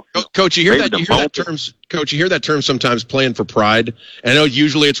 Coach, you hear that? Coach, you hear that term sometimes, playing for pride. And I know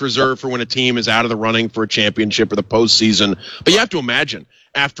usually it's reserved for when a team is out of the running for a championship or the postseason. But you have to imagine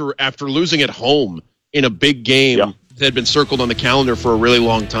after losing at home in a big game that had been circled on the calendar for a really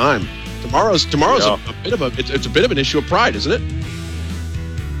long time. Tomorrow's a bit of an issue of pride, isn't it?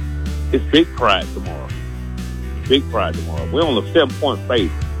 it's big pride tomorrow. Big pride tomorrow. We're on a 7-point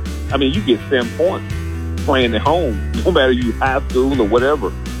favorite. I mean, you get 7 points playing at home, no matter you high school or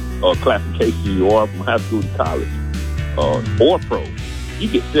whatever classification you are from high school to college or pro. You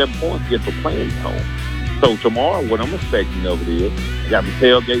get 7 points just for playing at home. So tomorrow, what I'm expecting of it is, I got the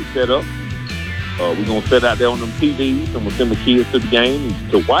tailgate set up. We're going to sit out there on them TVs and we'll send the kids to the game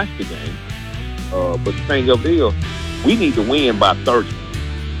to watch the game. But the thing of it is, we need to win by 30.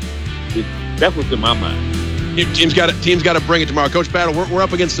 That's what's in my mind. Team's got to bring it tomorrow. Coach Battle, we're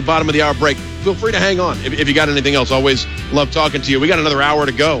up against the bottom of the hour break. Feel free to hang on if you got anything else. Always love talking to you. We got another hour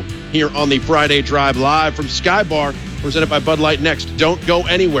to go here on the Friday Drive live from Sky Bar, presented by Bud Light next. Don't go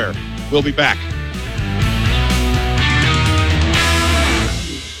anywhere. We'll be back.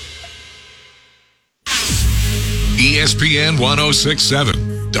 ESPN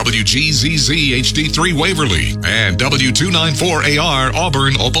 106.7, WGZZ HD3 Waverly, and W294AR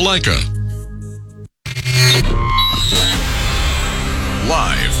Auburn Opelika.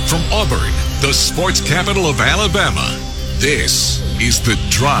 Live from Auburn, the sports capital of Alabama, this is The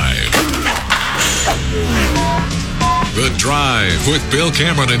Drive. The Drive with Bill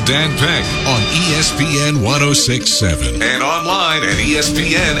Cameron and Dan Peck on ESPN 106.7 and online at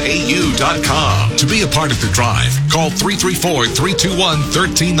ESPNAU.com. To be a part of The Drive, call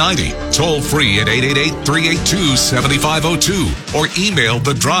 334-321-1390, toll free at 888-382-7502, or email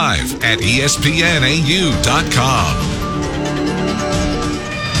The Drive at ESPNAU.com.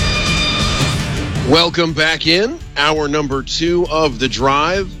 Welcome back in. Hour number 2 of The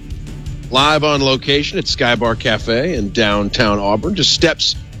Drive. Live on location at Sky Bar Cafe in downtown Auburn, just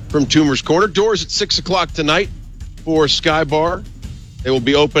steps from Toomer's Corner. Doors at 6 o'clock tonight for Sky Bar. They will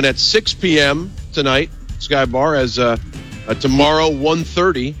be open at 6 p.m. tonight, Sky Bar, as tomorrow,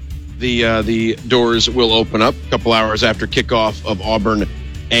 1:30, the doors will open up a couple hours after kickoff of Auburn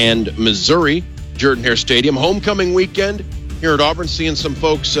and Missouri. Jordan-Hare Stadium. Homecoming weekend here at Auburn, seeing some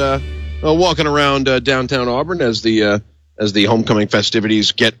folks walking around downtown Auburn as the homecoming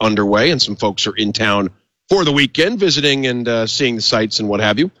festivities get underway, and some folks are in town for the weekend, visiting and seeing the sights and what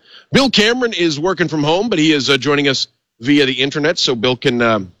have you. Bill Cameron is working from home, but he is joining us via the internet, so Bill can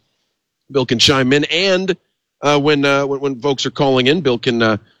chime in, and when folks are calling in, Bill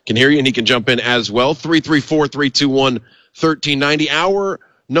can hear you and he can jump in as well. 334-321-1390. Hour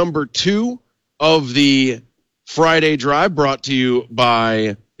number 2 of the Friday Drive, brought to you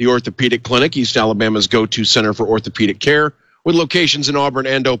by the Orthopedic Clinic, East Alabama's go-to center for orthopedic care, with locations in Auburn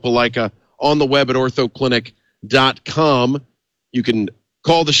and Opelika, on the web at orthoclinic.com. You can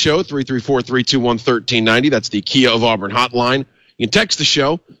call the show, 334-321-1390. That's the Kia of Auburn hotline. You can text the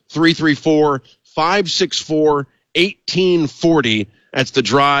show, 334-564-1840. That's the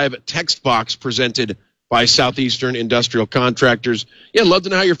Drive text box presented by Southeastern Industrial Contractors. Yeah, I'd love to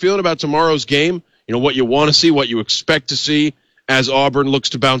know how you're feeling about tomorrow's game. You know, what you want to see, what you expect to see, as Auburn looks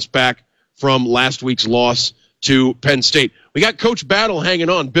to bounce back from last week's loss to Penn State. We got Coach Battle hanging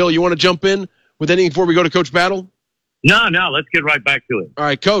on. Bill, you want to jump in with anything before we go to Coach Battle? No, let's get right back to it. All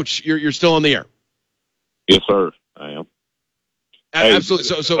right, Coach, you're still on the air. Yes, sir, I am.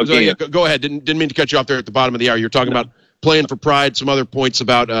 Absolutely. So yeah, go ahead. Didn't mean to cut you off there at the bottom of the hour. You're talking about playing for pride, some other points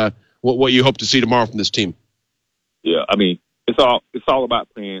about what you hope to see tomorrow from this team. Yeah, I mean, it's all about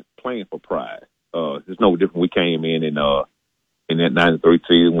playing for pride. It's no different. We came in that 93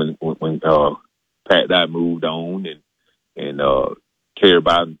 season when Pat Dye moved on and Terry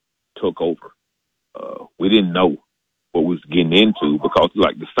Biden took over. We didn't know what we was getting into, because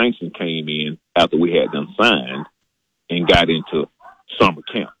like the sanction came in after we had them signed and got into summer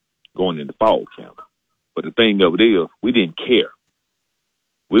camp, going into fall camp. But the thing of it is, we didn't care.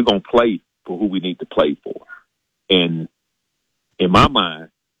 We're going to play for who we need to play for. And in my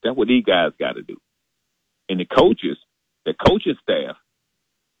mind, that's what these guys got to do. And the coaching staff,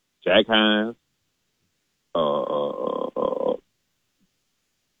 Jack Hines,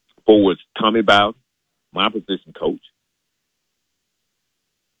 forwards Tommy Bowden, my position coach,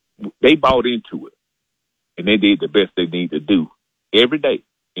 they bought into it, and they did the best they need to do every day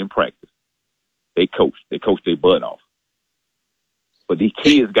in practice. They coached their butt off. But these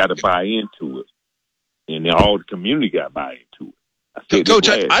kids got to buy into it, and all the community got to buy into it. Coach,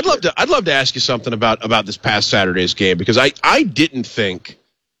 I'd love to ask you something about this past Saturday's game, because I didn't think,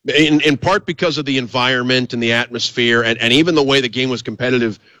 in part because of the environment and the atmosphere and even the way the game was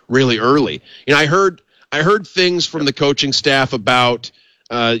competitive really early. You know, I heard things from the coaching staff about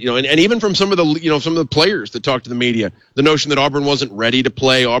and even from some of the players that talked to the media, the notion that Auburn wasn't ready to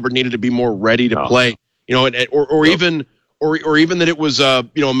play, Auburn needed to be more ready to play, even that it was a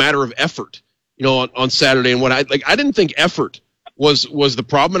matter of effort, on Saturday. And I didn't think effort was the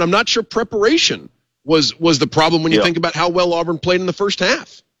problem, and I'm not sure preparation was the problem when you think about how well Auburn played in the first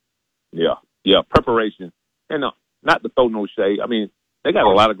half. Yeah, preparation. And not to throw no shade. I mean, they got a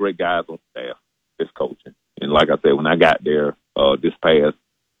lot of great guys on staff, this coaching. And like I said, when I got there this past,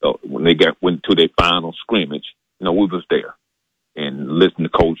 when they went to their final scrimmage, we was there and listened to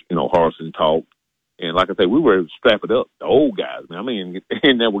Coach, Harsin talk. And like I said, we were strapping up the old guys. I mean,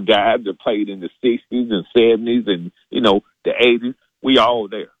 and there were guys that played in the 60s and 70s and, the 80s. We all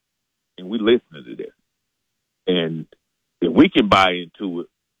there. And we listened to this. And if we can buy into it,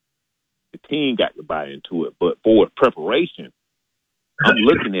 the team got to buy into it. But for preparation, I'm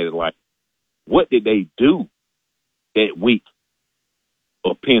looking at it like, what did they do that week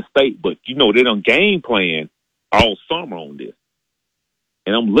of Penn State? But, they done game plan all summer on this.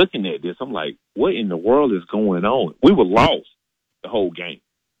 And I'm looking at this. I'm like, what in the world is going on? We were lost the whole game.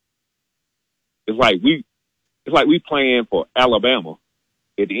 It's like we playing for Alabama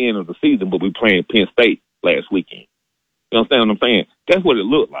at the end of the season, but we playing Penn State last weekend. You understand what I'm saying? That's what it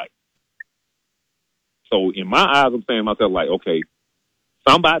looked like. So in my eyes, I'm saying to myself, like, okay,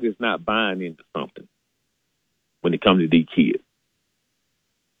 somebody's not buying into something when it comes to these kids.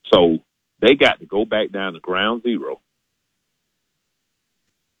 So they got to go back down to ground zero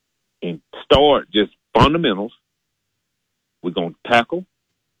and start just fundamentals. We're going to tackle,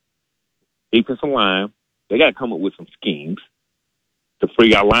 defensive line. They got to come up with some schemes to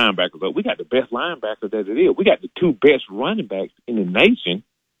free our linebackers up. We got the best linebackers as it is. We got the two best running backs in the nation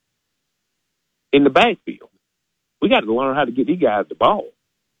in the backfield. We got to learn how to get these guys the ball.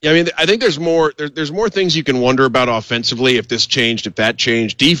 Yeah, I mean, I think there's more things you can wonder about offensively if this changed, if that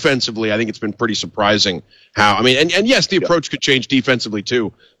changed. Defensively, I think it's been pretty surprising how, I mean, and yes, the approach could change defensively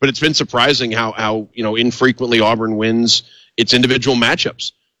too, but it's been surprising how infrequently Auburn wins its individual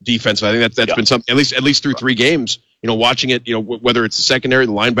matchups defensively. I think that's been something, at least through 3 games, watching it, whether it's the secondary,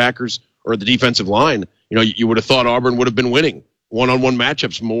 the linebackers, or the defensive line, you would have thought Auburn would have been winning one-on-one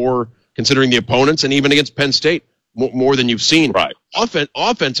matchups more considering the opponents, and even against Penn State, more than you've seen. Right.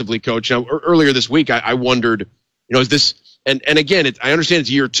 Offensively, Coach, now, earlier this week, I wondered, is this, and again, I understand it's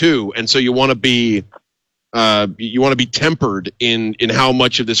year 2, and so you want to be tempered in how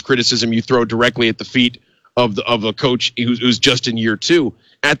much of this criticism you throw directly at the feet of a coach who's just in year 2.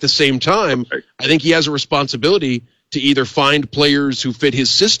 At the same time, I think he has a responsibility to either find players who fit his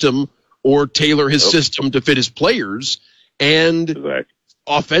system or tailor his system to fit his players. And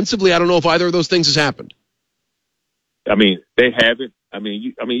offensively, I don't know if either of those things has happened. I mean, they haven't. I mean,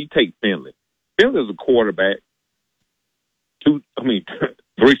 you take Finley. Finley's a quarterback.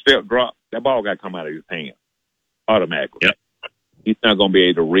 3-step drop. That ball got to come out of his hand automatically. Yep. He's not going to be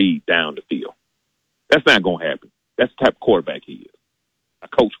able to read down the field. That's not going to happen. That's the type of quarterback he is. A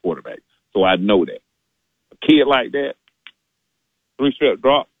coach quarterback. So I know that. A kid like that, 3-step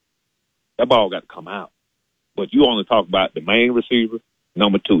drop, that ball got to come out. But you only talk about the main receiver,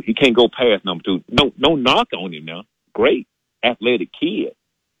 number 2. He can't go past number 2. No knock on him now. Great athletic kid.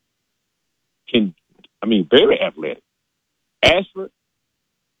 Very athletic. Ashford,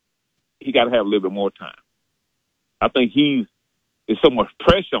 he got to have a little bit more time. I think there's so much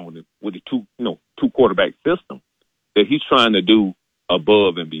pressure on him with the two quarterback system that he's trying to do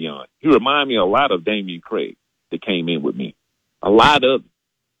above and beyond. He reminds me a lot of Damian Craig that came in with me. A lot of it.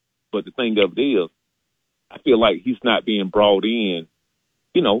 But the thing of it is, I feel like he's not being brought in.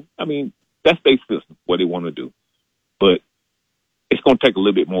 That's their system, what they want to do. But it's going to take a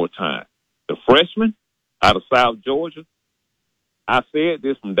little bit more time. The freshman out of South Georgia, I said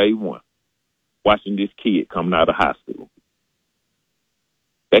this from day one, watching this kid coming out of high school.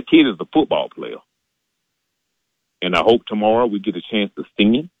 That kid is a football player. And I hope tomorrow we get a chance to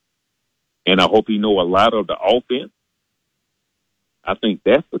see him. And I hope he know a lot of the offense. I think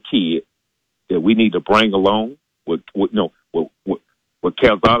that's the kid that we need to bring along with what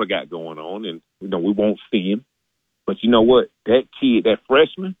Calzada got going on. And, we won't see him. But you know what? That kid, that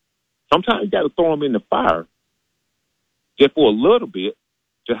freshman, sometimes you got to throw him in the fire just for a little bit,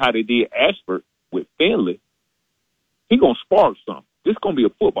 just how they did Ashford with Finley. He's going to spark something. This is going to be a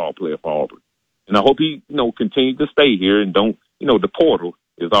football player for Auburn. And I hope he, continues to stay here and don't, the portal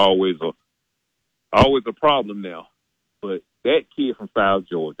is always a problem now. But that kid from South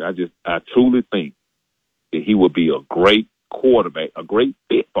Georgia, I truly think that he would be a great quarterback, a great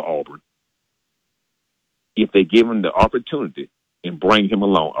fit for Auburn if they give him the opportunity and bring him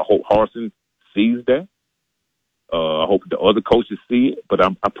along. I hope Harsin sees that. I hope the other coaches see it. But I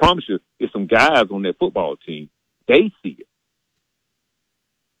promise you, there's some guys on that football team, they see it.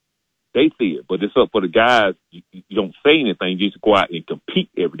 They see it. But it's up for the guys. You don't say anything. You just go out and compete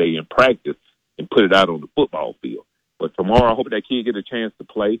every day in practice and put it out on the football field. But tomorrow, I hope that kid get a chance to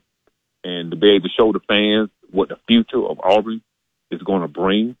play and to be able to show the fans what the future of Auburn is going to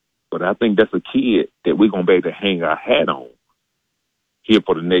bring. But I think that's a kid that we're going to be able to hang our hat on here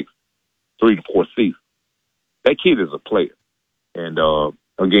for the next 3 to 4 seasons. That kid is a player. And,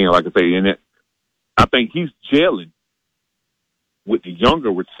 again, like I say, I think he's gelling with the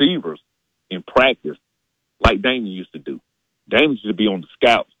younger receivers in practice like Damon used to do. Damon used to be on the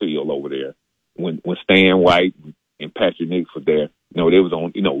scout field over there when Stan White and Patrick Nix were there. They was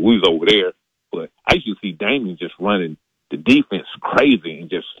on, we was over there. But I used to see Damon just running the defense crazy and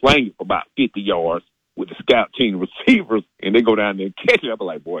just slanging for about 50 yards with the scout team receivers, and they go down there and catch it. I'll be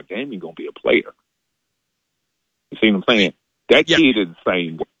like, boy, Damon going to be a player. You see what I'm saying? That kid is the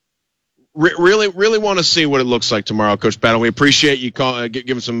same way. Really want to see what it looks like tomorrow, Coach Battle. We appreciate you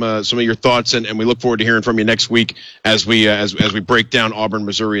giving some of your thoughts, and we look forward to hearing from you next week as we break down Auburn,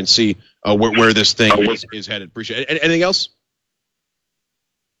 Missouri, and see where this thing is headed. Appreciate it. Anything else?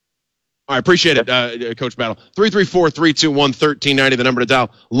 All right, appreciate it, Coach Battle. 334-321-1390, the number to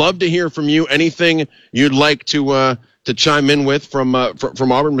dial. Love to hear from you. Anything you'd like to chime in with from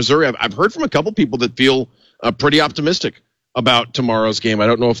Auburn, Missouri? I've heard from a couple people that feel pretty optimistic about tomorrow's game. I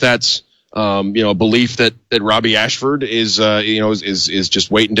don't know if that's a belief that Robbie Ashford is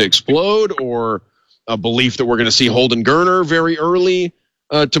just waiting to explode, or a belief that we're going to see Holden Gerner very early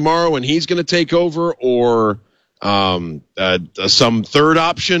tomorrow and he's going to take over, or some third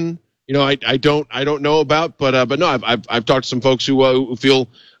option. I don't know about, but no, I've talked to some folks who feel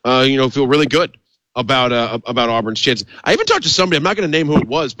really good about Auburn's chances. I even talked to somebody, I'm not going to name who it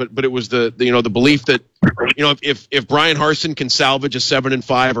was, but it was the belief that if Brian Harsin can salvage a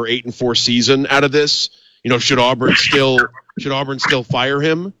 7-5 or 8-4 season out of this, should Auburn still fire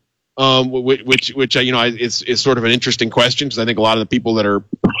him? Which is sort of an interesting question, because I think a lot of the people that are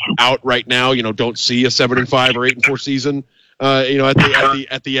out right now, don't see a 7-5 or 8-4 season. At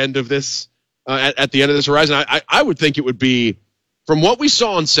the end of this horizon, I would think it would be, from what we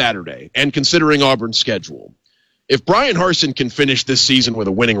saw on Saturday and considering Auburn's schedule, if Brian Harsin can finish this season with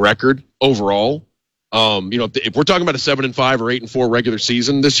a winning record overall, if we're talking about a 7-5 or 8-4 regular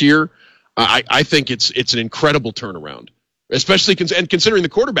season this year, I think it's an incredible turnaround, especially considering the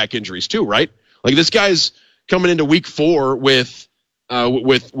quarterback injuries too, right? Like, this guy's coming into week 4 with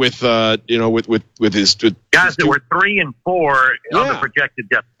his guys that were 3 and 4 on the projected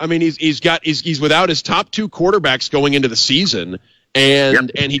depth. I mean, he's without his top 2 quarterbacks going into the season,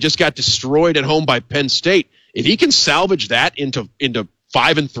 and he just got destroyed at home by Penn State. If he can salvage that into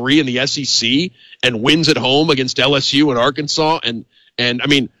 5-3 in the SEC and wins at home against LSU and Arkansas, and I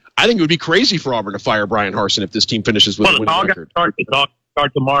mean, I think it would be crazy for Auburn to fire Brian Harsin if this team finishes with a winning record.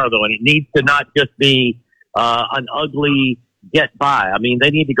 Start tomorrow, though, and it needs to not just be an ugly get by. I mean,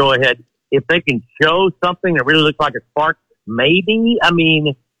 they need to go ahead. If they can show something that really looks like a spark, maybe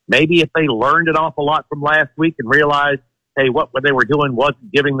if they learned an awful lot from last week and realized, hey, what they were doing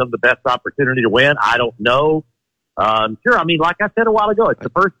wasn't giving them the best opportunity to win. I don't know. Sure. I mean, like I said a while ago, it's the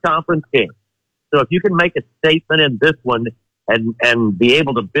first conference game. So if you can make a statement in this one and be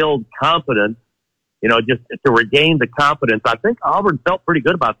able to build confidence, just to regain the confidence, I think Auburn felt pretty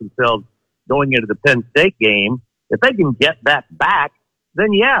good about themselves going into the Penn State game. If they can get that back,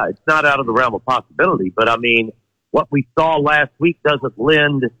 then yeah, it's not out of the realm of possibility. But I mean, what we saw last week doesn't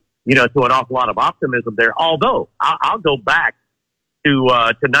lend, to an awful lot of optimism there. Although I'll go back to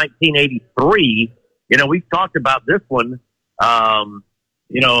 1983. We've talked about this one. Auburn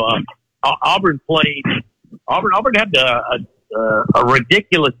had a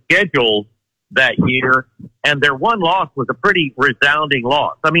ridiculous schedule that year, and their one loss was a pretty resounding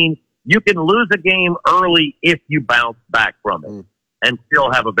loss. I mean, you can lose a game early if you bounce back from it and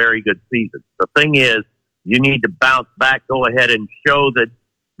still have a very good season. The thing is, you need to bounce back, go ahead and show that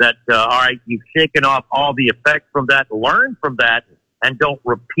all right, you've shaken off all the effects from that, learn from that, and don't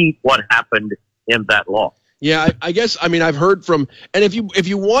repeat what happened in that loss. Yeah, I guess, I've heard from, and if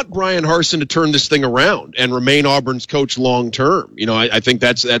you want Brian Harsin to turn this thing around and remain Auburn's coach long term, I think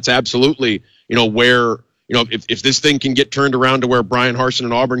that's absolutely, where, if this thing can get turned around to where Brian Harsin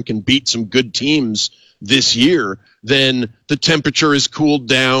and Auburn can beat some good teams this year, then the temperature is cooled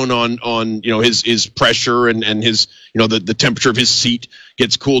down on his pressure and his, the temperature of his seat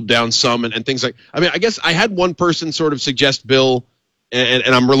gets cooled down some and things like, I guess I had one person sort of suggest, Bill,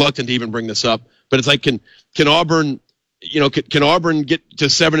 and I'm reluctant to even bring this up, but it's like, can Auburn, can Auburn get to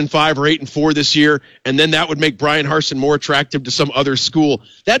 7-5 or 8-4 this year, and then that would make Brian Harsin more attractive to some other school?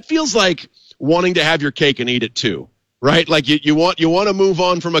 That feels like wanting to have your cake and eat it too, right? Like you want to move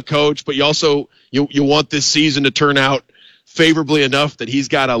on from a coach, but you also you want this season to turn out favorably enough that he's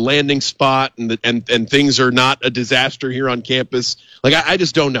got a landing spot and things are not a disaster here on campus. Like, I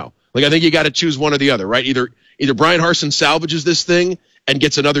just don't know. Like, I think you got to choose one or the other, right? Either Brian Harsin salvages this thing and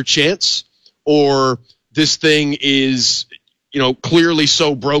gets another chance, or this thing is, clearly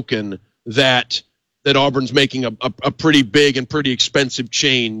so broken that Auburn's making a pretty big and pretty expensive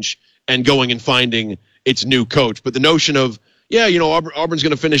change and going and finding its new coach. But the notion of, Auburn's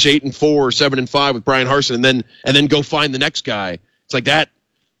going to finish 8-4 or 7-5 with Brian Harsin and then go find the next guy. It's like that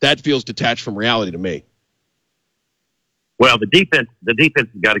feels detached from reality to me. Well, the defense has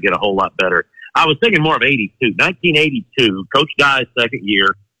got to get a whole lot better. I was thinking more of 1982, Coach Dye's second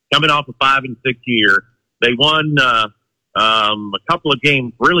year, coming off a 5-6 year. They won a couple of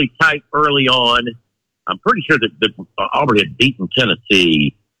games really tight early on. I'm pretty sure that Auburn had beaten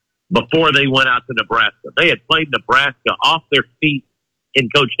Tennessee before they went out to Nebraska. They had played Nebraska off their feet in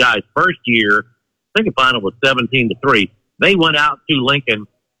Coach Dye's first year. I think the final was 17-3. They went out to Lincoln,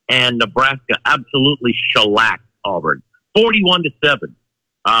 and Nebraska absolutely shellacked Auburn, 41-7.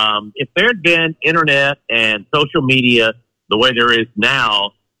 If there had been internet and social media the way there is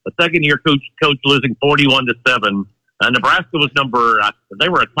now, the second-year coach losing 41-7. Nebraska was they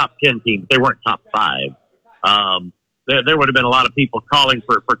were a top 10 team, but they weren't top 5. There would have been a lot of people calling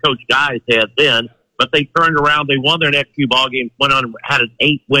for Coach Dye's head then, but they turned around. They won their next few ball games, went on and had an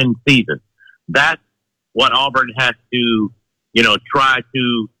 8-win season. That's what Auburn has to, try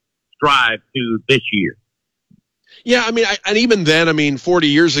to strive to this year. Yeah, and even then, 40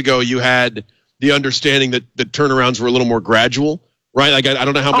 years ago, you had the understanding that the turnarounds were a little more gradual, right? Like, I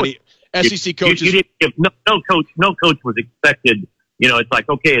don't know how many SEC coaches. No coach was expected. It's like,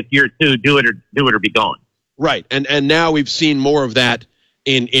 okay, it's year 2, do it or be gone. Right, and now we've seen more of that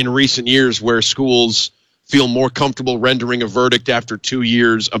in recent years, where schools feel more comfortable rendering a verdict after 2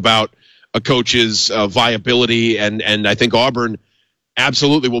 years about a coach's viability, and I think Auburn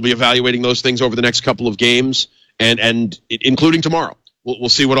absolutely will be evaluating those things over the next couple of games, and including tomorrow. We'll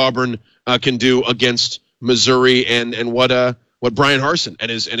see what Auburn can do against Missouri, and what Brian Harsin and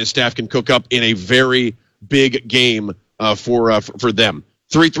his staff can cook up in a very big game for them.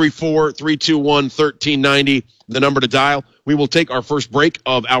 334-321-1390, the number to dial. We will take our first break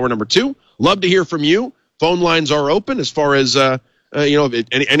of hour number 2. Love to hear from you. Phone lines are open as far as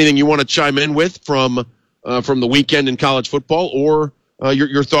anything you want to chime in with from the weekend in college football, or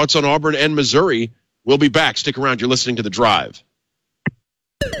your thoughts on Auburn and Missouri. We'll be back. Stick around. You're listening to The Drive.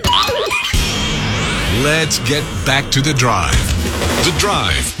 Let's get back to The Drive. The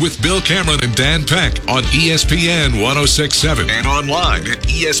Drive with Bill Cameron and Dan Peck on ESPN 106.7 and online at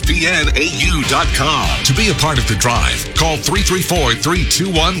ESPNAU.com. To be a part of The Drive, call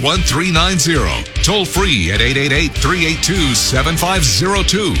 334-321-1390. Toll free at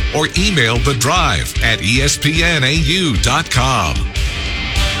 888-382-7502 or email The Drive at ESPNAU.com.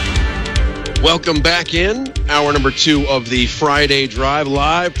 Welcome back in. Hour number 2 of the Friday Drive,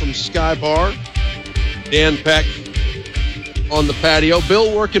 live from Sky Bar. Dan Peck on the patio.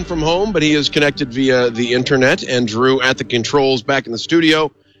 Bill working from home, but he is connected via the internet. And Drew at the controls back in the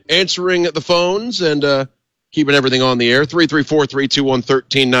studio, answering the phones and keeping everything on the air.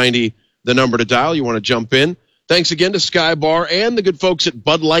 334-321-1390, the number to dial. You want to jump in. Thanks again to Sky Bar and the good folks at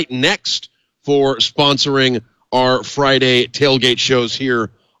Bud Light Next for sponsoring our Friday tailgate shows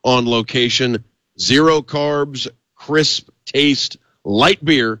here on location. 0 carbs, crisp taste, light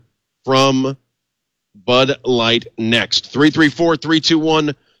beer from Bud Light Next.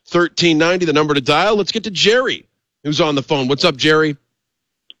 334-321-1390, the number to dial. Let's get to Jerry, who's on the phone. What's up, Jerry?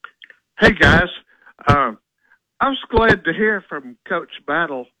 Hey, guys. I was glad to hear from Coach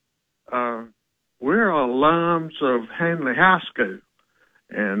Battle. We're alums of Hanley High School,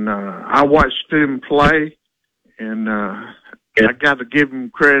 and I watched him play, and I got to give him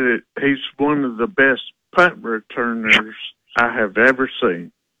credit. He's one of the best punt returners I have ever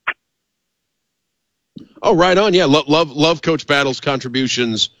seen. Oh, right on. Yeah, love Coach Battle's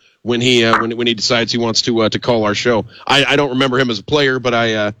contributions when he decides he wants to call our show. I don't remember him as a player, but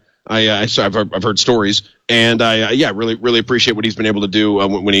I've heard stories, and I really appreciate what he's been able to do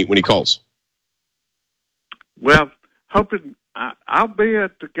when he calls. Well, hoping I'll be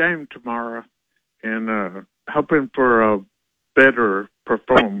at the game tomorrow, and hoping for a better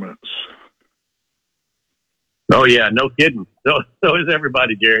performance. Oh yeah, no kidding. So is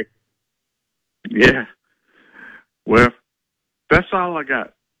everybody, Jerry. Yeah. Well, that's all I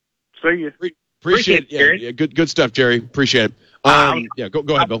got. See you. Appreciate it. Yeah, good stuff, Jerry. Appreciate it. Go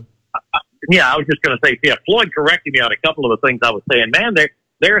ahead, Bill. I was just going to say, Floyd corrected me on a couple of the things I was saying. Man,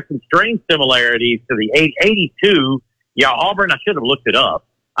 there are some strange similarities to the 82. Yeah, Auburn, I should have looked it up.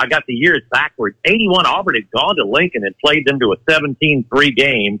 I got the years backwards. 81, Auburn had gone to Lincoln and played them to a 17-3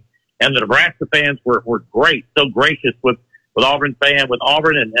 game, and the Nebraska fans were great, so gracious with Auburn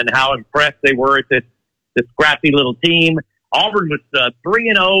and how impressed they were at this scrappy little team. Auburn was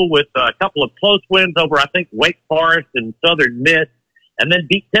 3-0 with a couple of close wins over, I think, Wake Forest and Southern Miss, and then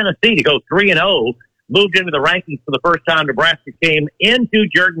beat Tennessee to go 3-0, moved into the rankings for the first time. Nebraska came into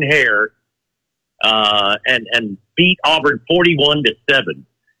Jordan-Hare and beat Auburn 41-7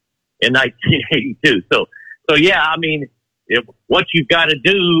 in 1982. So yeah, I mean, what you've got to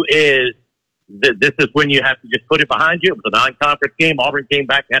do is this is when you have to just put it behind you. It was a non-conference game. Auburn came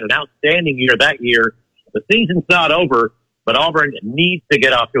back and had an outstanding year that year. The season's not over, but Auburn needs to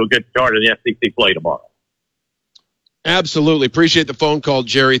get off to a good start in the SEC play tomorrow. Absolutely. Appreciate the phone call,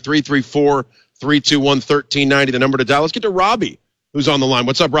 Jerry. 334-321-1390, the number to dial. Let's get to Robbie, who's on the line.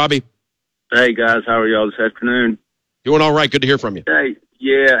 What's up, Robbie? Hey, guys. How are y'all this afternoon? Doing all right. Good to hear from you. Hey,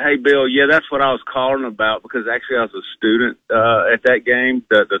 yeah. Hey, Bill. Yeah, that's what I was calling about because actually I was a student at that game,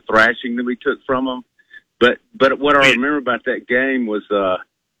 the thrashing that we took from them. But what I remember about that game was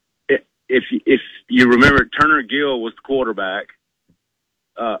if you remember, Turner Gill was the quarterback.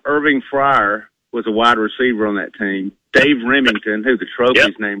 Irving Fryer was a wide receiver on that team. Dave Remington, who the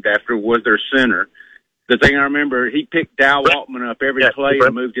trophy's named after, was their center. The thing I remember, he picked Dow Waltman up every play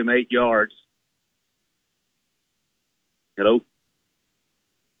and moved him 8 yards. Hello?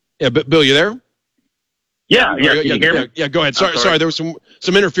 Yeah, Bill, you there? Yeah. Can you hear me? Yeah, go ahead. Sorry, there was some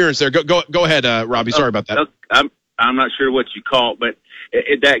interference there. Go ahead, Robbie. Sorry about that. I'm not sure what you call it, but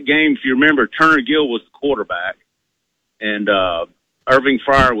at that game, if you remember, Turner Gill was the quarterback, and Irving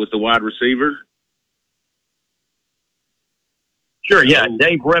Fryer was the wide receiver. Sure, yeah.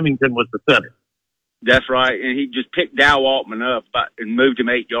 Dave Remington was the center. That's right, and he just picked Dow Altman up and moved him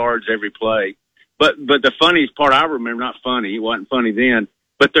 8 yards every play. But the funniest part I remember, not funny, it wasn't funny then,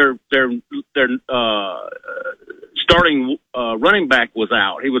 but their starting running back was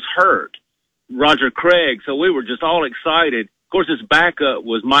out. He was hurt, Roger Craig. So we were just all excited. Of course, his backup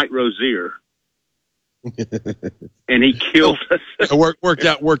was Mike Rozier, and he killed us. Worked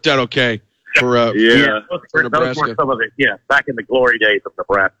out okay for for Nebraska. Some of it, back in the glory days of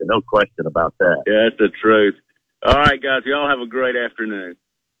Nebraska, no question about that. Yeah, that's the truth. All right, guys, y'all have a great afternoon.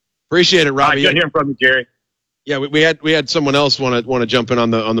 Appreciate it, Robbie. Good hearing from you, Jerry. Yeah, we had someone else want to jump in on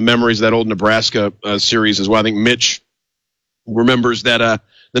the memories of that old Nebraska series as well. I think Mitch remembers that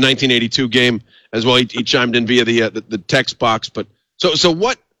the 1982 game as well. He chimed in via the text box. But so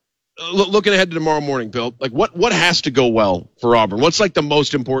what? Looking ahead to tomorrow morning, Bill, like what has to go well for Auburn? What's like the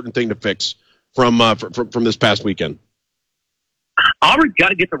most important thing to fix from this past weekend? Auburn's got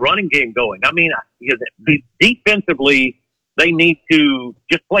to get the running game going. I mean, defensively, they need to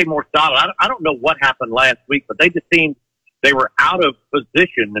just play more solid. I don't know what happened last week, but they just seemed they were out of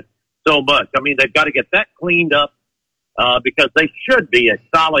position so much. I mean, they've got to get that cleaned up because they should be a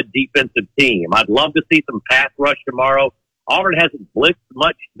solid defensive team. I'd love to see some pass rush tomorrow. Auburn hasn't blitzed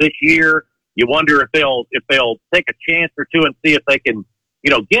much this year. You wonder if they'll take a chance or two and see if they can,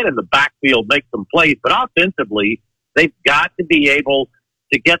 get in the backfield, make some plays. But offensively, they've got to be able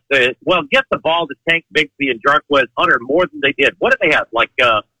to get the ball to Tank Bigsby and Jarquez Hunter more than they did. What did they have? Like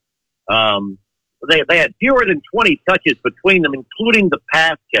they had fewer than 20 touches between them, including the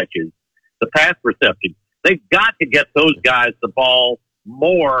pass catches, the pass reception. They've got to get those guys the ball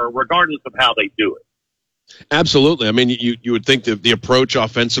more, regardless of how they do it. Absolutely. I mean, you would think that the approach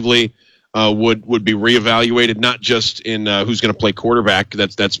offensively would be reevaluated, not just in who's going to play quarterback.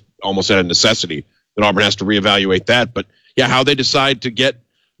 That's almost a necessity that Auburn has to reevaluate that. But yeah, how they decide to get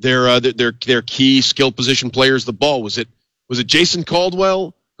their key skill position players the ball. Was it Jason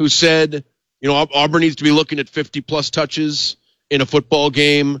Caldwell who said, Auburn needs to be looking at 50-plus touches in a football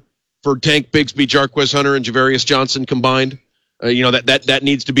game for Tank Bigsby, Jarquez Hunter, and Javarius Johnson combined? That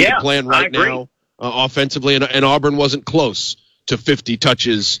needs to be the plan right now offensively, and Auburn wasn't close to 50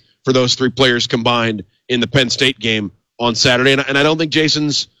 touches for those three players combined in the Penn State game on Saturday. And I don't think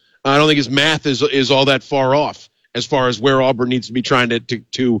his math is all that far off as far as where Auburn needs to be trying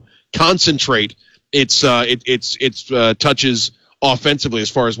to concentrate its touches offensively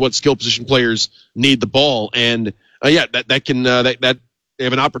as far as what skill position players need the ball. And they have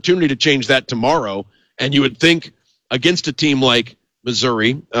an opportunity to change that tomorrow. And you would think against a team like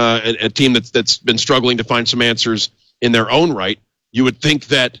Missouri, a team that's been struggling to find some answers in their own right, you would think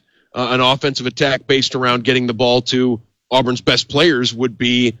that an offensive attack based around getting the ball to Auburn's best players would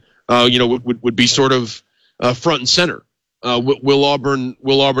be sort of front and center. Will Auburn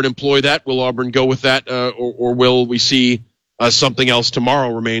employ that? Will Auburn go with that, or will we see something else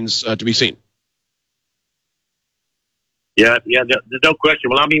tomorrow? Remains to be seen. Yeah, there's no question.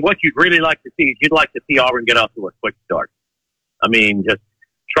 Well, I mean, what you'd really like to see is you'd like to see Auburn get off to a quick start. I mean, just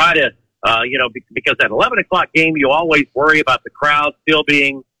try to, because at 11 o'clock game, you always worry about the crowd still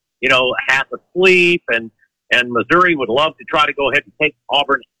being, half asleep, and Missouri would love to try to go ahead and take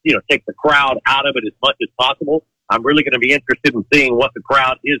Auburn, take the crowd out of it as much as possible. I'm really going to be interested in seeing what the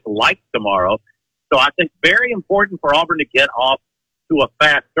crowd is like tomorrow. So I think very important for Auburn to get off to a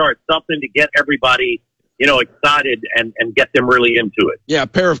fast start, something to get everybody excited and get them really into it. Yeah, a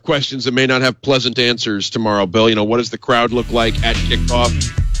pair of questions that may not have pleasant answers tomorrow, Bill. What does the crowd look like at kickoff,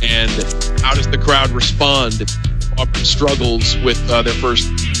 and how does the crowd respond if Auburn struggles with their first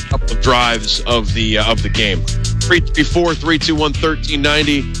couple of drives of the game?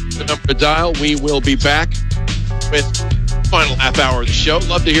 334-321-1390, the number to dial. We will be back with the final half hour of the show.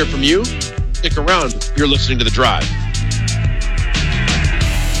 Love to hear from you. Stick around. You're listening to The Drive.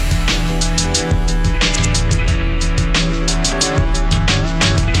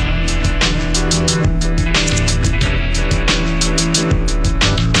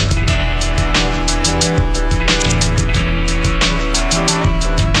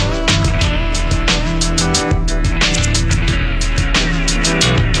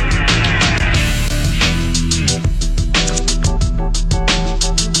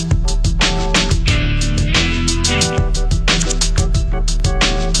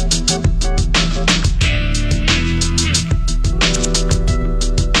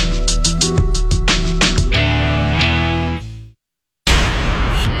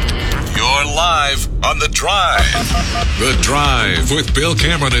 On The Drive. The Drive with Bill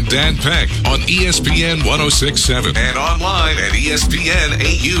Cameron and Dan Peck on ESPN 106.7 and online at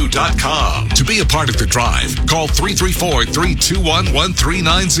ESPNAU.com. To be a part of The Drive, call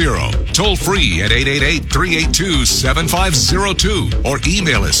 334-321-1390. Toll free at 888-382-7502 or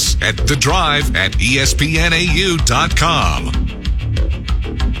email us at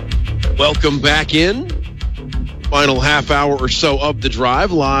thedrive@ESPNAU.com. Welcome back in. Final half hour or so of The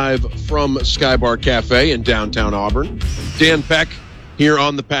Drive, live from Skybar Cafe in downtown Auburn. Dan Peck here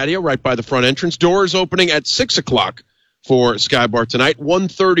on the patio right by the front entrance. Doors opening at 6 o'clock for Skybar tonight,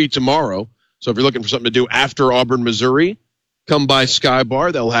 1:30 tomorrow. So if you're looking for something to do after Auburn, Missouri, come by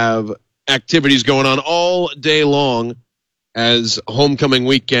Skybar. They'll have activities going on all day long as homecoming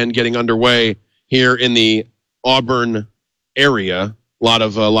weekend getting underway here in the Auburn area. A lot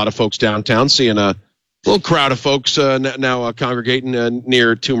of folks downtown, seeing a little crowd of folks now congregating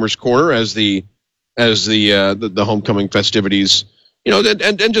near Toomer's Corner as the homecoming festivities,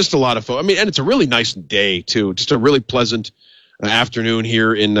 and just a lot of folks. I mean, and it's a really nice day too. Just a really pleasant afternoon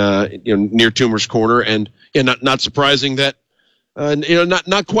here in near Toomer's Corner, and not surprising that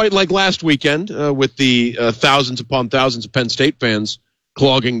not quite like last weekend with the thousands upon thousands of Penn State fans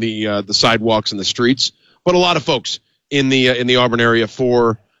clogging the sidewalks and the streets, but a lot of folks in the Auburn area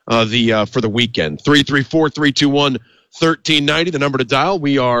for the weekend. 334-321-1390, the number to dial.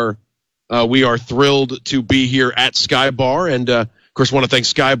 We are thrilled to be here at Skybar, and of course want to thank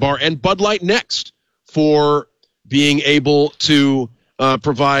Skybar and Bud Light Next for being able to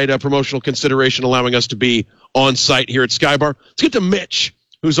provide a promotional consideration, allowing us to be on site here at Skybar. Let's get to Mitch,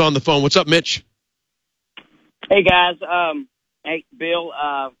 who's on the phone. What's up, Mitch? Hey guys, hey Bill.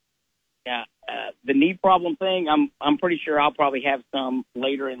 The knee problem thing, I'm pretty sure I'll probably have some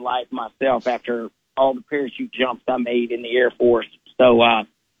later in life myself after all the parachute jumps I made in the Air Force. So I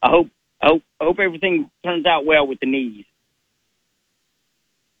hope everything turns out well with the knees.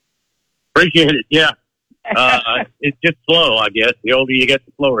 Appreciate it. Yeah, it's just slow, I guess. The older you get,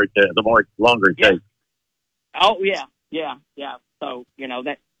 the slower the more longer it takes. Oh yeah. So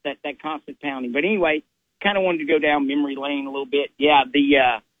that constant pounding. But anyway, kind of wanted to go down memory lane a little bit. Yeah,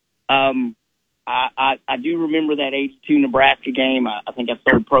 I do remember that 82 Nebraska game. I think I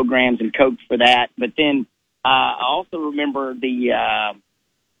started programs and coached for that. But then I also remember the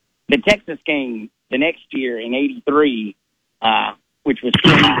Texas game the next year in 83, which was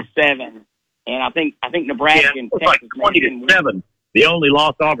 20-7. And I think Nebraska and Texas like 20-7. The only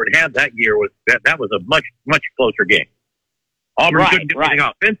loss Auburn had that year was that was a much closer game. Auburn couldn't do anything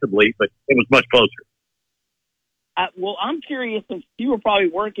offensively, but it was much closer. Well, I'm curious, since you were probably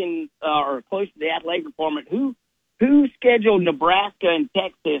working or close to the athletic department, who scheduled Nebraska and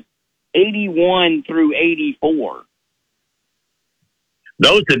Texas 81 through 84?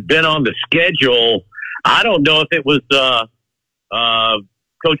 Those had been on the schedule. I don't know if it was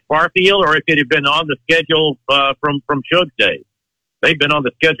Coach Barfield or if it had been on the schedule from Shug's days. They've been on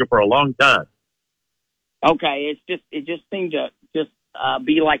the schedule for a long time. Okay, it just seemed to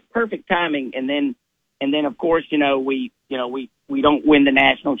be like perfect timing, and then of course we don't win the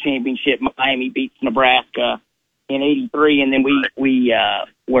national championship. Miami beats Nebraska, in '83, and then we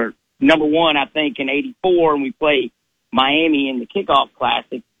were number one, I think, in '84, and we play Miami in the kickoff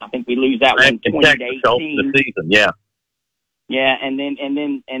classic. I think we lose that one 20-18. The season, yeah. Yeah, and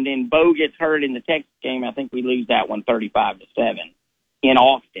then Bo gets hurt in the Texas game. I think we lose that one 35-7 in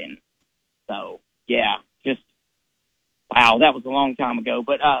Austin. So yeah, just wow, that was a long time ago.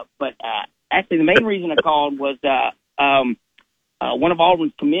 But actually, the main reason I called was one of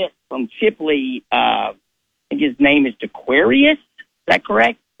Auburn's commits from Chipley. I think his name is DeQuarius. Is that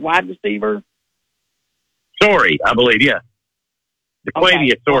correct? Wide receiver. Sorry, I believe, yeah.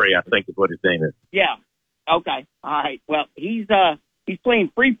 DeQuarius Sorry, I think is what his name is. Yeah. Okay. All right. Well, he's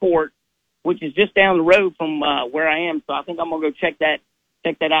playing Freeport, which is just down the road from where I am. So I think I'm gonna go check that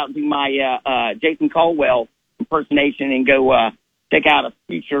out and do my Jason Caldwell impersonation and go check out a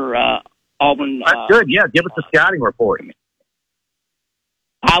future Auburn. That's good. Yeah, give us a scouting report.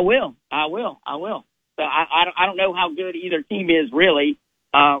 I will. So I don't know how good either team is really.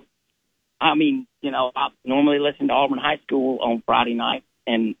 I mean, I normally listen to Auburn High School on Friday night,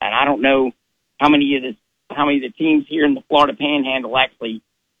 and I don't know how many of the teams here in the Florida Panhandle actually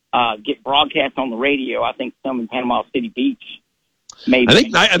get broadcast on the radio. I think some in Panama City Beach.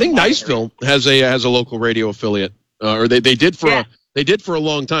 Maybe. I think Niceville has a local radio affiliate, or they did for a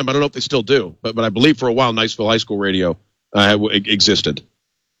long time. I don't know if they still do, but I believe for a while Niceville High School radio existed.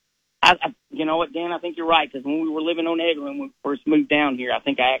 You know what, Dan? I think you're right, because when we were living on Eglin, when we first moved down here, I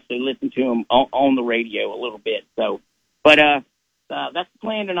think I actually listened to them on the radio a little bit. So, but that's the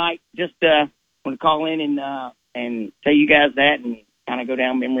plan tonight. Just want to call in and tell you guys that, and kind of go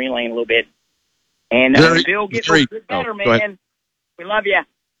down memory lane a little bit. And Bill, get better, man. We love you.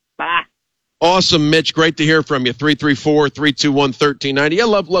 Bye. Awesome, Mitch. Great to hear from you. 334-321-1390. I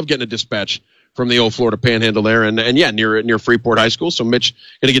love getting a dispatch from the old Florida Panhandle there, and near Freeport High School. So Mitch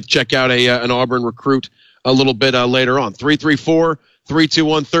going to get to check out an Auburn recruit a little bit later on.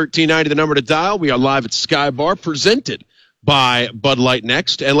 334-321-1390, the number to dial. We are live at Sky Bar, presented by Bud Light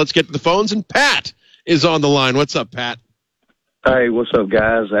Next. And let's get to the phones, and Pat is on the line. What's up, Pat? Hey, what's up,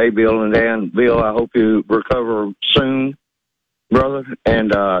 guys? Hey, Bill and Dan. Bill, I hope you recover soon, brother. And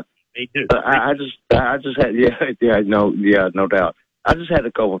me too. I just had no doubt. I just had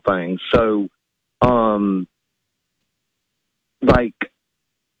a couple of things. So, like,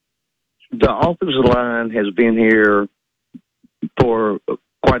 the offensive line has been here for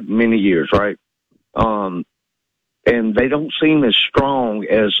quite many years, right? And they don't seem as strong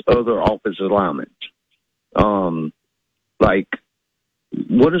as other offensive linemen. Like,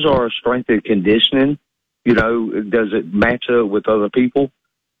 what is our strength and conditioning? Does it match up with other people?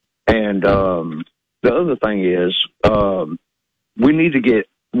 And the other thing is, we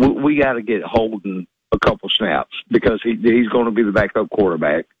got to get Holden a couple snaps, because he's going to be the backup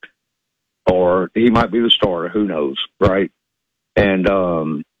quarterback, or he might be the starter. Who knows, right? And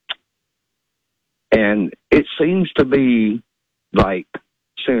it seems to be like,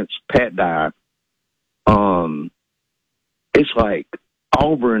 since Pat died, it's like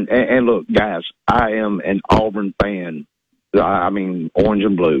Auburn. And look, guys, I am an Auburn fan. I mean, orange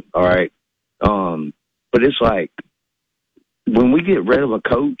and blue. All right. But it's like, when we get rid of a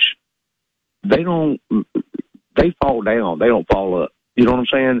coach, they fall down. They don't fall up. You know what I'm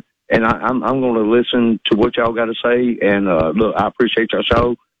saying? And I'm going to listen to what y'all got to say. And look, I appreciate your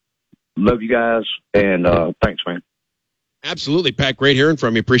show. Love you guys. And thanks, man. Absolutely, Pat. Great hearing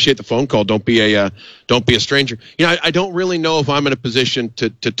from you. Appreciate the phone call. Don't be a stranger. I don't really know if I'm in a position to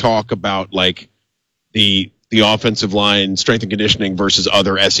talk about like the offensive line strength and conditioning versus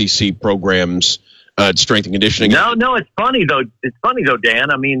other SEC programs. Strength and conditioning. No, it's funny though.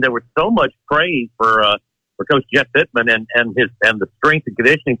 Dan. I mean, there was so much praise for Coach Jeff Pittman and the strength and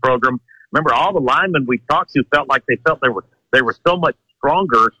conditioning program. Remember, all the linemen we talked to felt like they were so much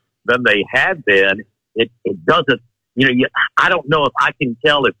stronger than they had been. It doesn't. I don't know if I can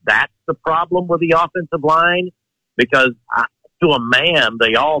tell if that's the problem with the offensive line, because to a man,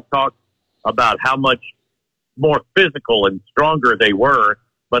 they all talked about how much more physical and stronger they were,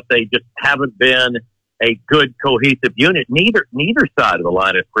 but they just haven't been a good cohesive unit. Neither side of the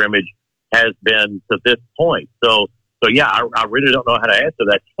line of scrimmage has been to this point. So yeah, I really don't know how to answer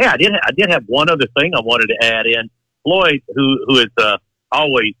that. Hey, I did have one other thing I wanted to add in. Floyd, who is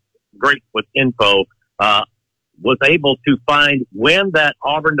always great with info, was able to find when that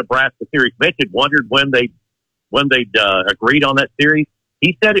Auburn-Nebraska series. Mitch had wondered when they'd agreed on that series.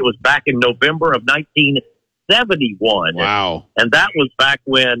 He said it was back in November of 1971. Wow. And that was back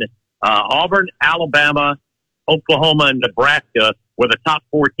when Auburn, Alabama, Oklahoma, and Nebraska were the top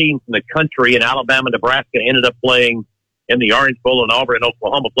four teams in the country, and Alabama and Nebraska ended up playing in the Orange Bowl, and Auburn and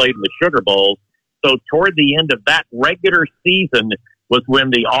Oklahoma played in the Sugar Bowl. So toward the end of that regular season was when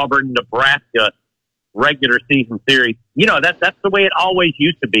the Auburn-Nebraska regular season series, that's the way it always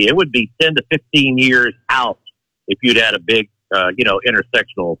used to be. It would be 10 to 15 years out if you'd had a big,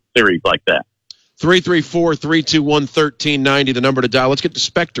 intersectional series like that. 334-321-1390, the number to dial. Let's get to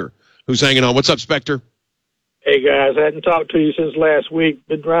Spectre, who's hanging on. What's up, Spectre? Hey, guys. I hadn't talked to you since last week.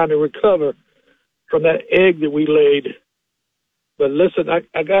 Been trying to recover from that egg that we laid. But listen,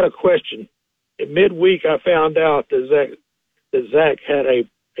 I got a question. In midweek, I found out that Zach had a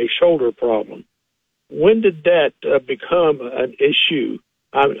shoulder problem. When did that become an issue?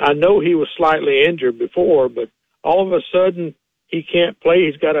 I know he was slightly injured before, but all of a sudden he can't play.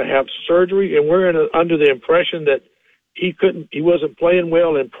 He's got to have surgery, and we're under the impression that he wasn't playing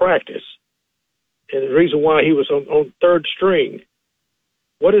well in practice, and the reason why he was on third string.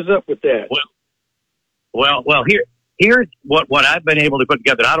 What is up with that? Well, here's what I've been able to put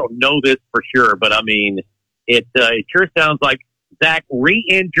together. I don't know this for sure, but I mean, it sure sounds like Zach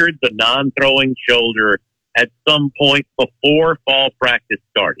re-injured the non-throwing shoulder at some point before fall practice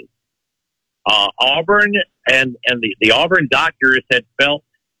started. Auburn and the Auburn doctors had felt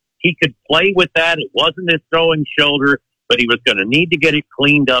he could play with that. It wasn't his throwing shoulder, but he was going to need to get it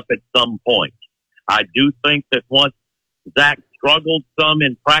cleaned up at some point. I do think that once Zach struggled some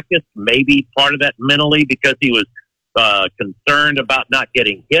in practice, maybe part of that mentally because he was concerned about not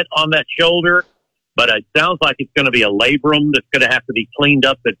getting hit on that shoulder. But it sounds like it's going to be a labrum that's going to have to be cleaned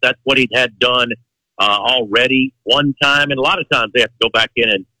up. That's what he'd had done already one time. And a lot of times they have to go back in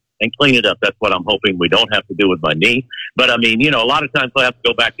and clean it up. That's what I'm hoping we don't have to do with my knee. But, I mean, a lot of times they'll have to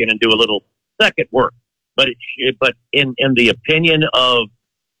go back in and do a little second work. But in the opinion of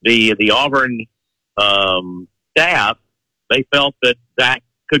the Auburn staff, they felt that Zach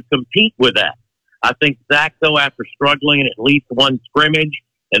could compete with that. I think Zach, though, after struggling in at least one scrimmage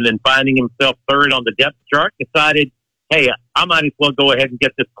and then finding himself third on the depth chart, decided, hey, I might as well go ahead and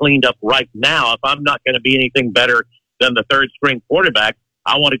get this cleaned up right now. If I'm not going to be anything better than the third-string quarterback,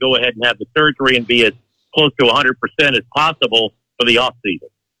 I want to go ahead and have the surgery and be as close to 100% as possible for the offseason.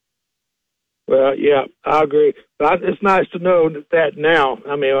 Well, yeah, I agree. But it's nice to know that now.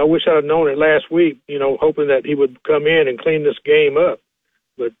 I mean, I wish I'd have known it last week, hoping that he would come in and clean this game up.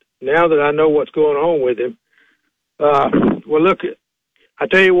 But now that I know what's going on with him, well, look, I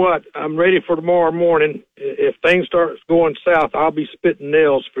tell you what, I'm ready for tomorrow morning. If things start going south, I'll be spitting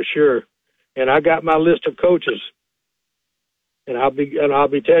nails for sure. And I got my list of coaches, and I'll be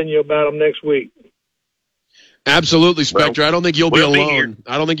telling you about them next week. Absolutely, Spectre. I don't think you'll be alone.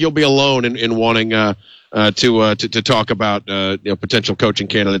 I don't think you'll be alone in wanting to talk about potential coaching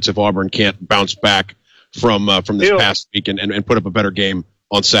candidates if Auburn can't bounce back from this past week and put up a better game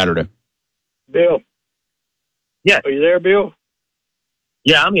on Saturday. Bill. Yeah. Are you there, Bill?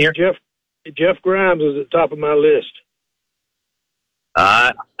 Yeah, I'm here. Jeff Grimes is at the top of my list.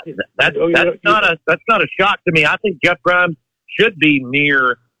 That's not a shock to me. I think Jeff Grimes should be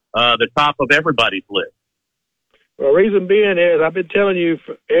near the top of everybody's list. Well, reason being is I've been telling you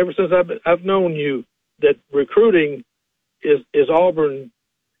ever since I've known you that recruiting is Auburn's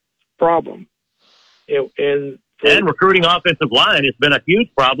problem, and recruiting offensive line has been a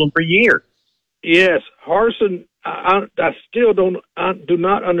huge problem for years. Yes, Harsin. I still do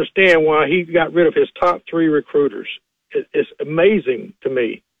not understand why he got rid of his top three recruiters. It's amazing to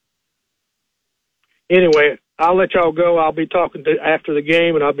me. Anyway, I'll let y'all go. I'll be talking to after the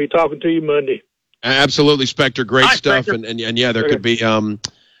game, and I'll be talking to you Monday. Absolutely, Spectre. Great stuff. Spectre. And yeah, there could be, there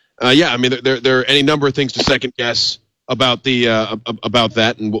are any number of things to second guess about about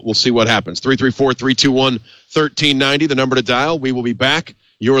that, and we'll see what happens. 334-321-1390, the number to dial. We will be back.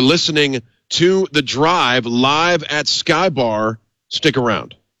 You're listening to The Drive live at Sky Bar. Stick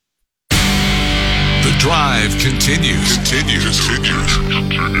around. The Drive continues. The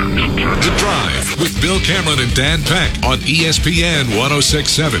Drive with Bill Cameron and Dan Peck on ESPN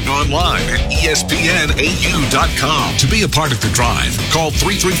 106.7. Online at ESPNAU.com. To be a part of The Drive, call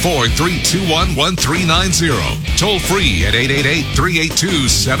 334-321-1390. Toll free at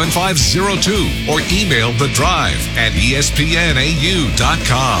 888-382-7502 or email The Drive at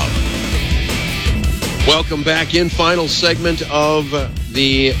ESPNAU.com. Welcome back in. Final segment of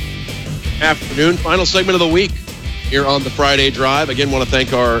the afternoon. Final segment of the week here on the Friday Drive. Again, want to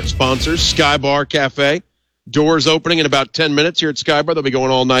thank our sponsors, Sky Bar Cafe. Doors opening in about 10 minutes here at Sky Bar. They'll be going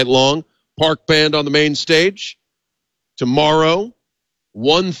all night long. Park Band on the main stage. Tomorrow,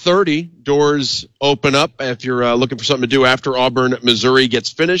 1:30, doors open up if you're looking for something to do after Auburn, Missouri gets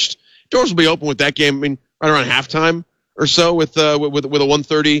finished. Doors will be open with that game, right around halftime or so with a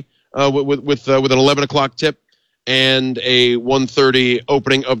 1:30, with an 11 o'clock tip and a 1:30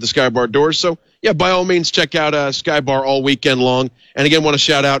 opening of the Sky Bar doors. So, yeah, by all means, check out Skybar all weekend long. And again, want to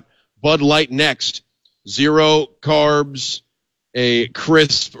shout out Bud Light Next. 0 carbs, a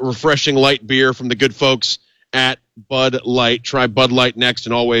crisp, refreshing light beer from the good folks at Bud Light. Try Bud Light Next,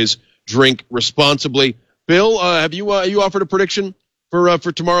 and always drink responsibly. Bill, have you offered a prediction for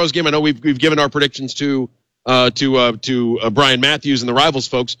tomorrow's game? I know we've given our predictions to Brian Matthews and the Rivals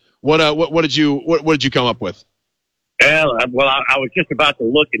folks. What did you come up with? Well, I was just about to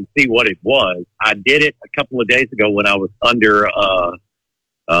look and see what it was. I did it a couple of days ago when I was under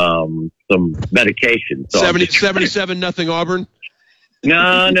some medication. So 77-0 Auburn.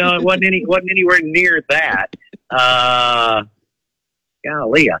 No, it wasn't anywhere near that.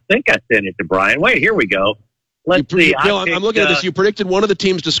 Golly, I think I sent it to Brian. Wait, here we go. Let's see. Bill, I'm looking at this. You predicted one of the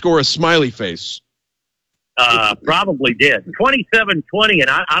teams to score a smiley face. Probably did. 27-20, and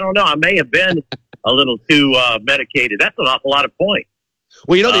I don't know. I may have been a little too medicated. That's an awful lot of points.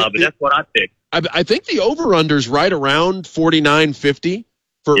 Well, but that's what I picked. I think the over-under's right around 49-50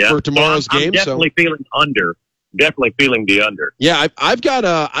 for tomorrow's game. I'm definitely feeling under. Definitely feeling the under. Yeah, I've got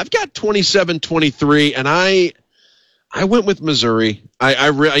 27-23, and I went with Missouri. I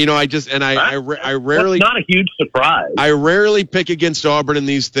rarely. That's not a huge surprise. I rarely pick against Auburn in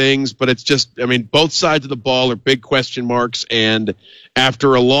these things, but it's just, both sides of the ball are big question marks, and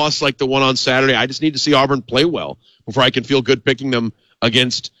after a loss like the one on Saturday, I just need to see Auburn play well before I can feel good picking them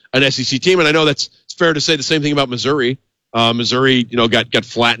against an SEC team. And I know it's fair to say the same thing about Missouri. Missouri, got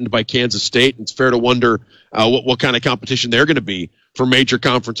flattened by Kansas State. It's fair to wonder what kind of competition they're going to be for major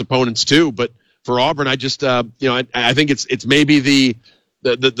conference opponents too. But for Auburn, I just, I think it's maybe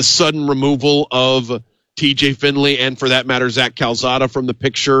the sudden removal of T.J. Finley and, for that matter, Zach Calzada from the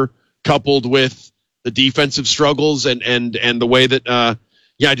picture, coupled with the defensive struggles and the way that, I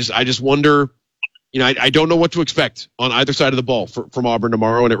just wonder. I don't know what to expect on either side of the ball from Auburn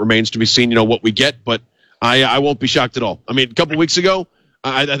tomorrow, and it remains to be seen, what we get. But I won't be shocked at all. A couple weeks ago,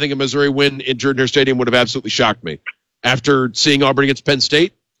 I think a Missouri win in Jordan-Hare Stadium would have absolutely shocked me. After seeing Auburn against Penn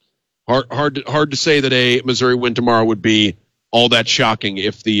State, hard to say that a Missouri win tomorrow would be all that shocking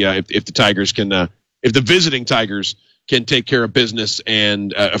if the Tigers can, if the visiting Tigers can take care of business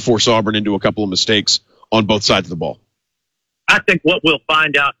and force Auburn into a couple of mistakes on both sides of the ball. I think what we'll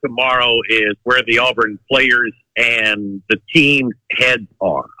find out tomorrow is where the Auburn players and the team's heads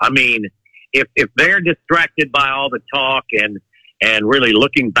are. If they're distracted by all the talk and really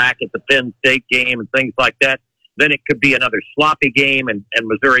looking back at the Penn State game and things like that, then it could be another sloppy game and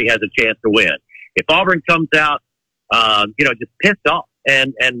Missouri has a chance to win. If Auburn comes out, just pissed off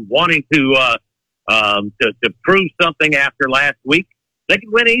and wanting to prove something after last week, they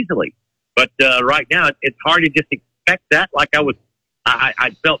can win easily. But right now, it's hard to just expect that.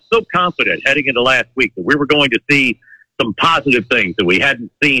 I felt so confident heading into last week that we were going to see some positive things that we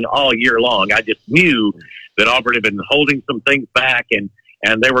hadn't seen all year long. I just knew that Auburn had been holding some things back and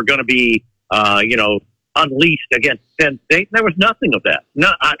they were going to be, unleashed against Penn State. And there was nothing of that.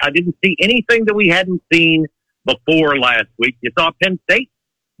 No, I didn't see anything that we hadn't seen before last week. You saw Penn State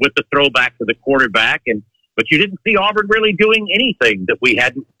with the throwback to the quarterback, but you didn't see Auburn really doing anything that we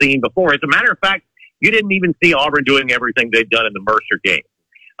hadn't seen before. As a matter of fact, you didn't even see Auburn doing everything they'd done in the Mercer game.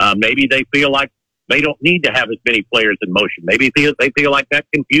 Maybe they feel like they don't need to have as many players in motion. Maybe they feel like that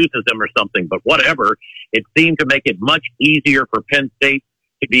confuses them or something. But whatever, it seemed to make it much easier for Penn State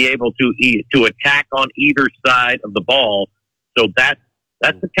to be able to attack on either side of the ball. So that's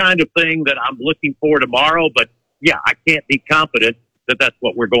the kind of thing that I'm looking for tomorrow. But yeah, I can't be confident that that's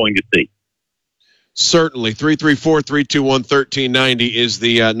what we're going to see. Certainly, 334-321-1390 is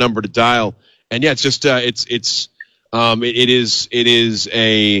the number to dial. And yeah, it's just it's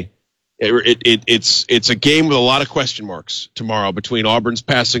a game with a lot of question marks tomorrow between Auburn's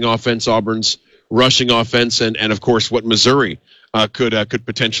passing offense, Auburn's rushing offense, and of course what Missouri could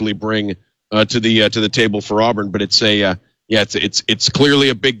potentially bring to the table for Auburn. But it's clearly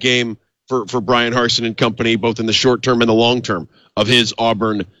a big game for Brian Harsin and company, both in the short term and the long term of his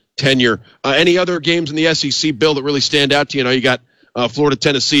Auburn tenure. Any other games in the SEC, Bill, that really stand out to you? You got Florida,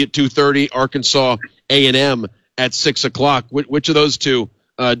 Tennessee at 2:30, Arkansas, A&M at 6 o'clock. Which of those two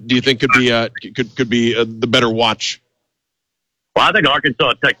do you think could be the better watch? Well, I think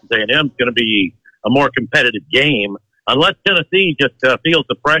Arkansas, Texas A&M is going to be a more competitive game, unless Tennessee just feels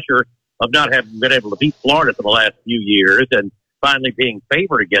the pressure of not having been able to beat Florida for the last few years and finally being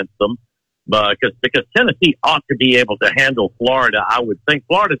favored against them. Because Tennessee ought to be able to handle Florida. I would think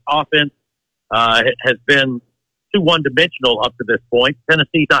Florida's offense has been too one-dimensional up to this point.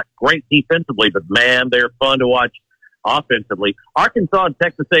 Tennessee's not great defensively, but man, they're fun to watch offensively. Arkansas and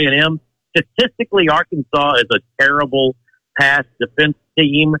Texas A&M, statistically, Arkansas is a terrible pass defense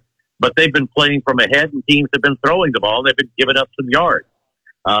team, but they've been playing from ahead, and teams have been throwing the ball. They've been giving up some yards.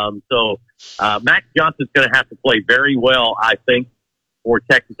 So Max Johnson's going to have to play very well, I think, for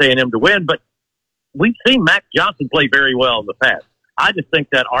Texas A&M to win. But we've seen Max Johnson play very well in the past. I just think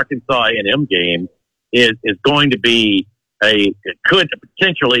that Arkansas A&M game is going to be could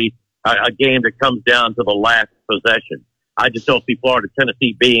potentially a game that comes down to the last possession. I just don't see Florida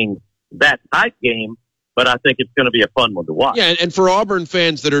Tennessee being that tight game, but I think it's going to be a fun one to watch. Yeah, and for Auburn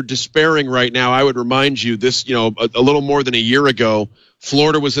fans that are despairing right now, I would remind you this, a little more than a year ago,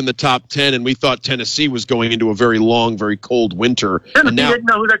 Florida was in the top 10, and we thought Tennessee was going into a very long, very cold winter. Tennessee didn't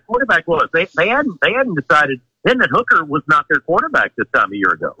know who their quarterback was. They hadn't decided. Hendon Hooker was not their quarterback this time a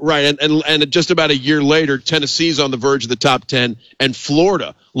year ago. Right, and just about a year later, Tennessee's on the verge of the top 10, and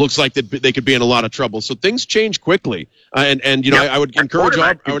Florida looks like they could be in a lot of trouble. So things change quickly, I would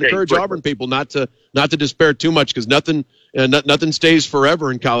encourage Auburn people not to despair too much, because nothing stays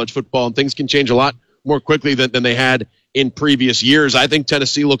forever in college football, and things can change a lot more quickly than they had in previous years. I think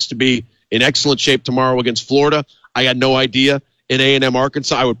Tennessee looks to be in excellent shape tomorrow against Florida. I got no idea in A&M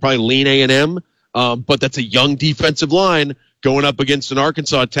Arkansas. I would probably lean A&M. But that's a young defensive line going up against an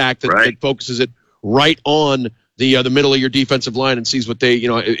Arkansas attack that focuses it right on the middle of your defensive line and sees what they,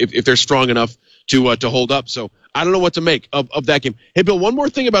 if they're strong enough to hold up. So I don't know what to make of that game. Hey, Bill, one more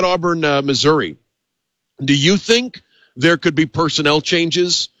thing about Auburn, Missouri. Do you think there could be personnel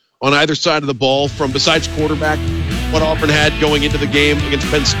changes on either side of the ball from, besides quarterback, what Auburn had going into the game against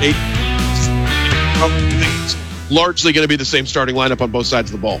Penn State? It's largely going to be the same starting lineup on both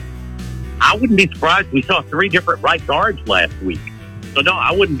sides of the ball. I wouldn't be surprised. We saw 3 different right guards last week. So, no,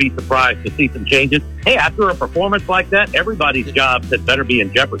 I wouldn't be surprised to see some changes. Hey, after a performance like that, everybody's job had better be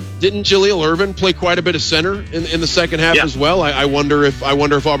in jeopardy. Didn't Jaleel Irvin play quite a bit of center in the second half as well? I wonder if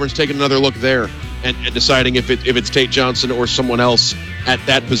Auburn's taking another look there and deciding if it's Tate Johnson or someone else at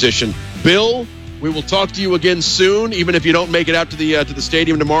that position. Bill, we will talk to you again soon, even if you don't make it out to the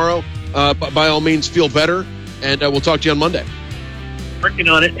stadium tomorrow. By all means, feel better, and we'll talk to you on Monday. Working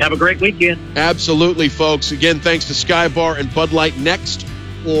on it. Have a great weekend. Absolutely, folks. Again, thanks to Sky Bar and Bud Light Next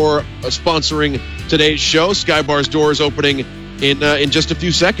for sponsoring today's show. Sky Bar's doors opening in just a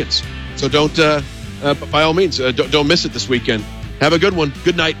few seconds. So don't, by all means, don't miss it this weekend. Have a good one.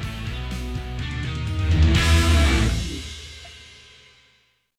 Good night.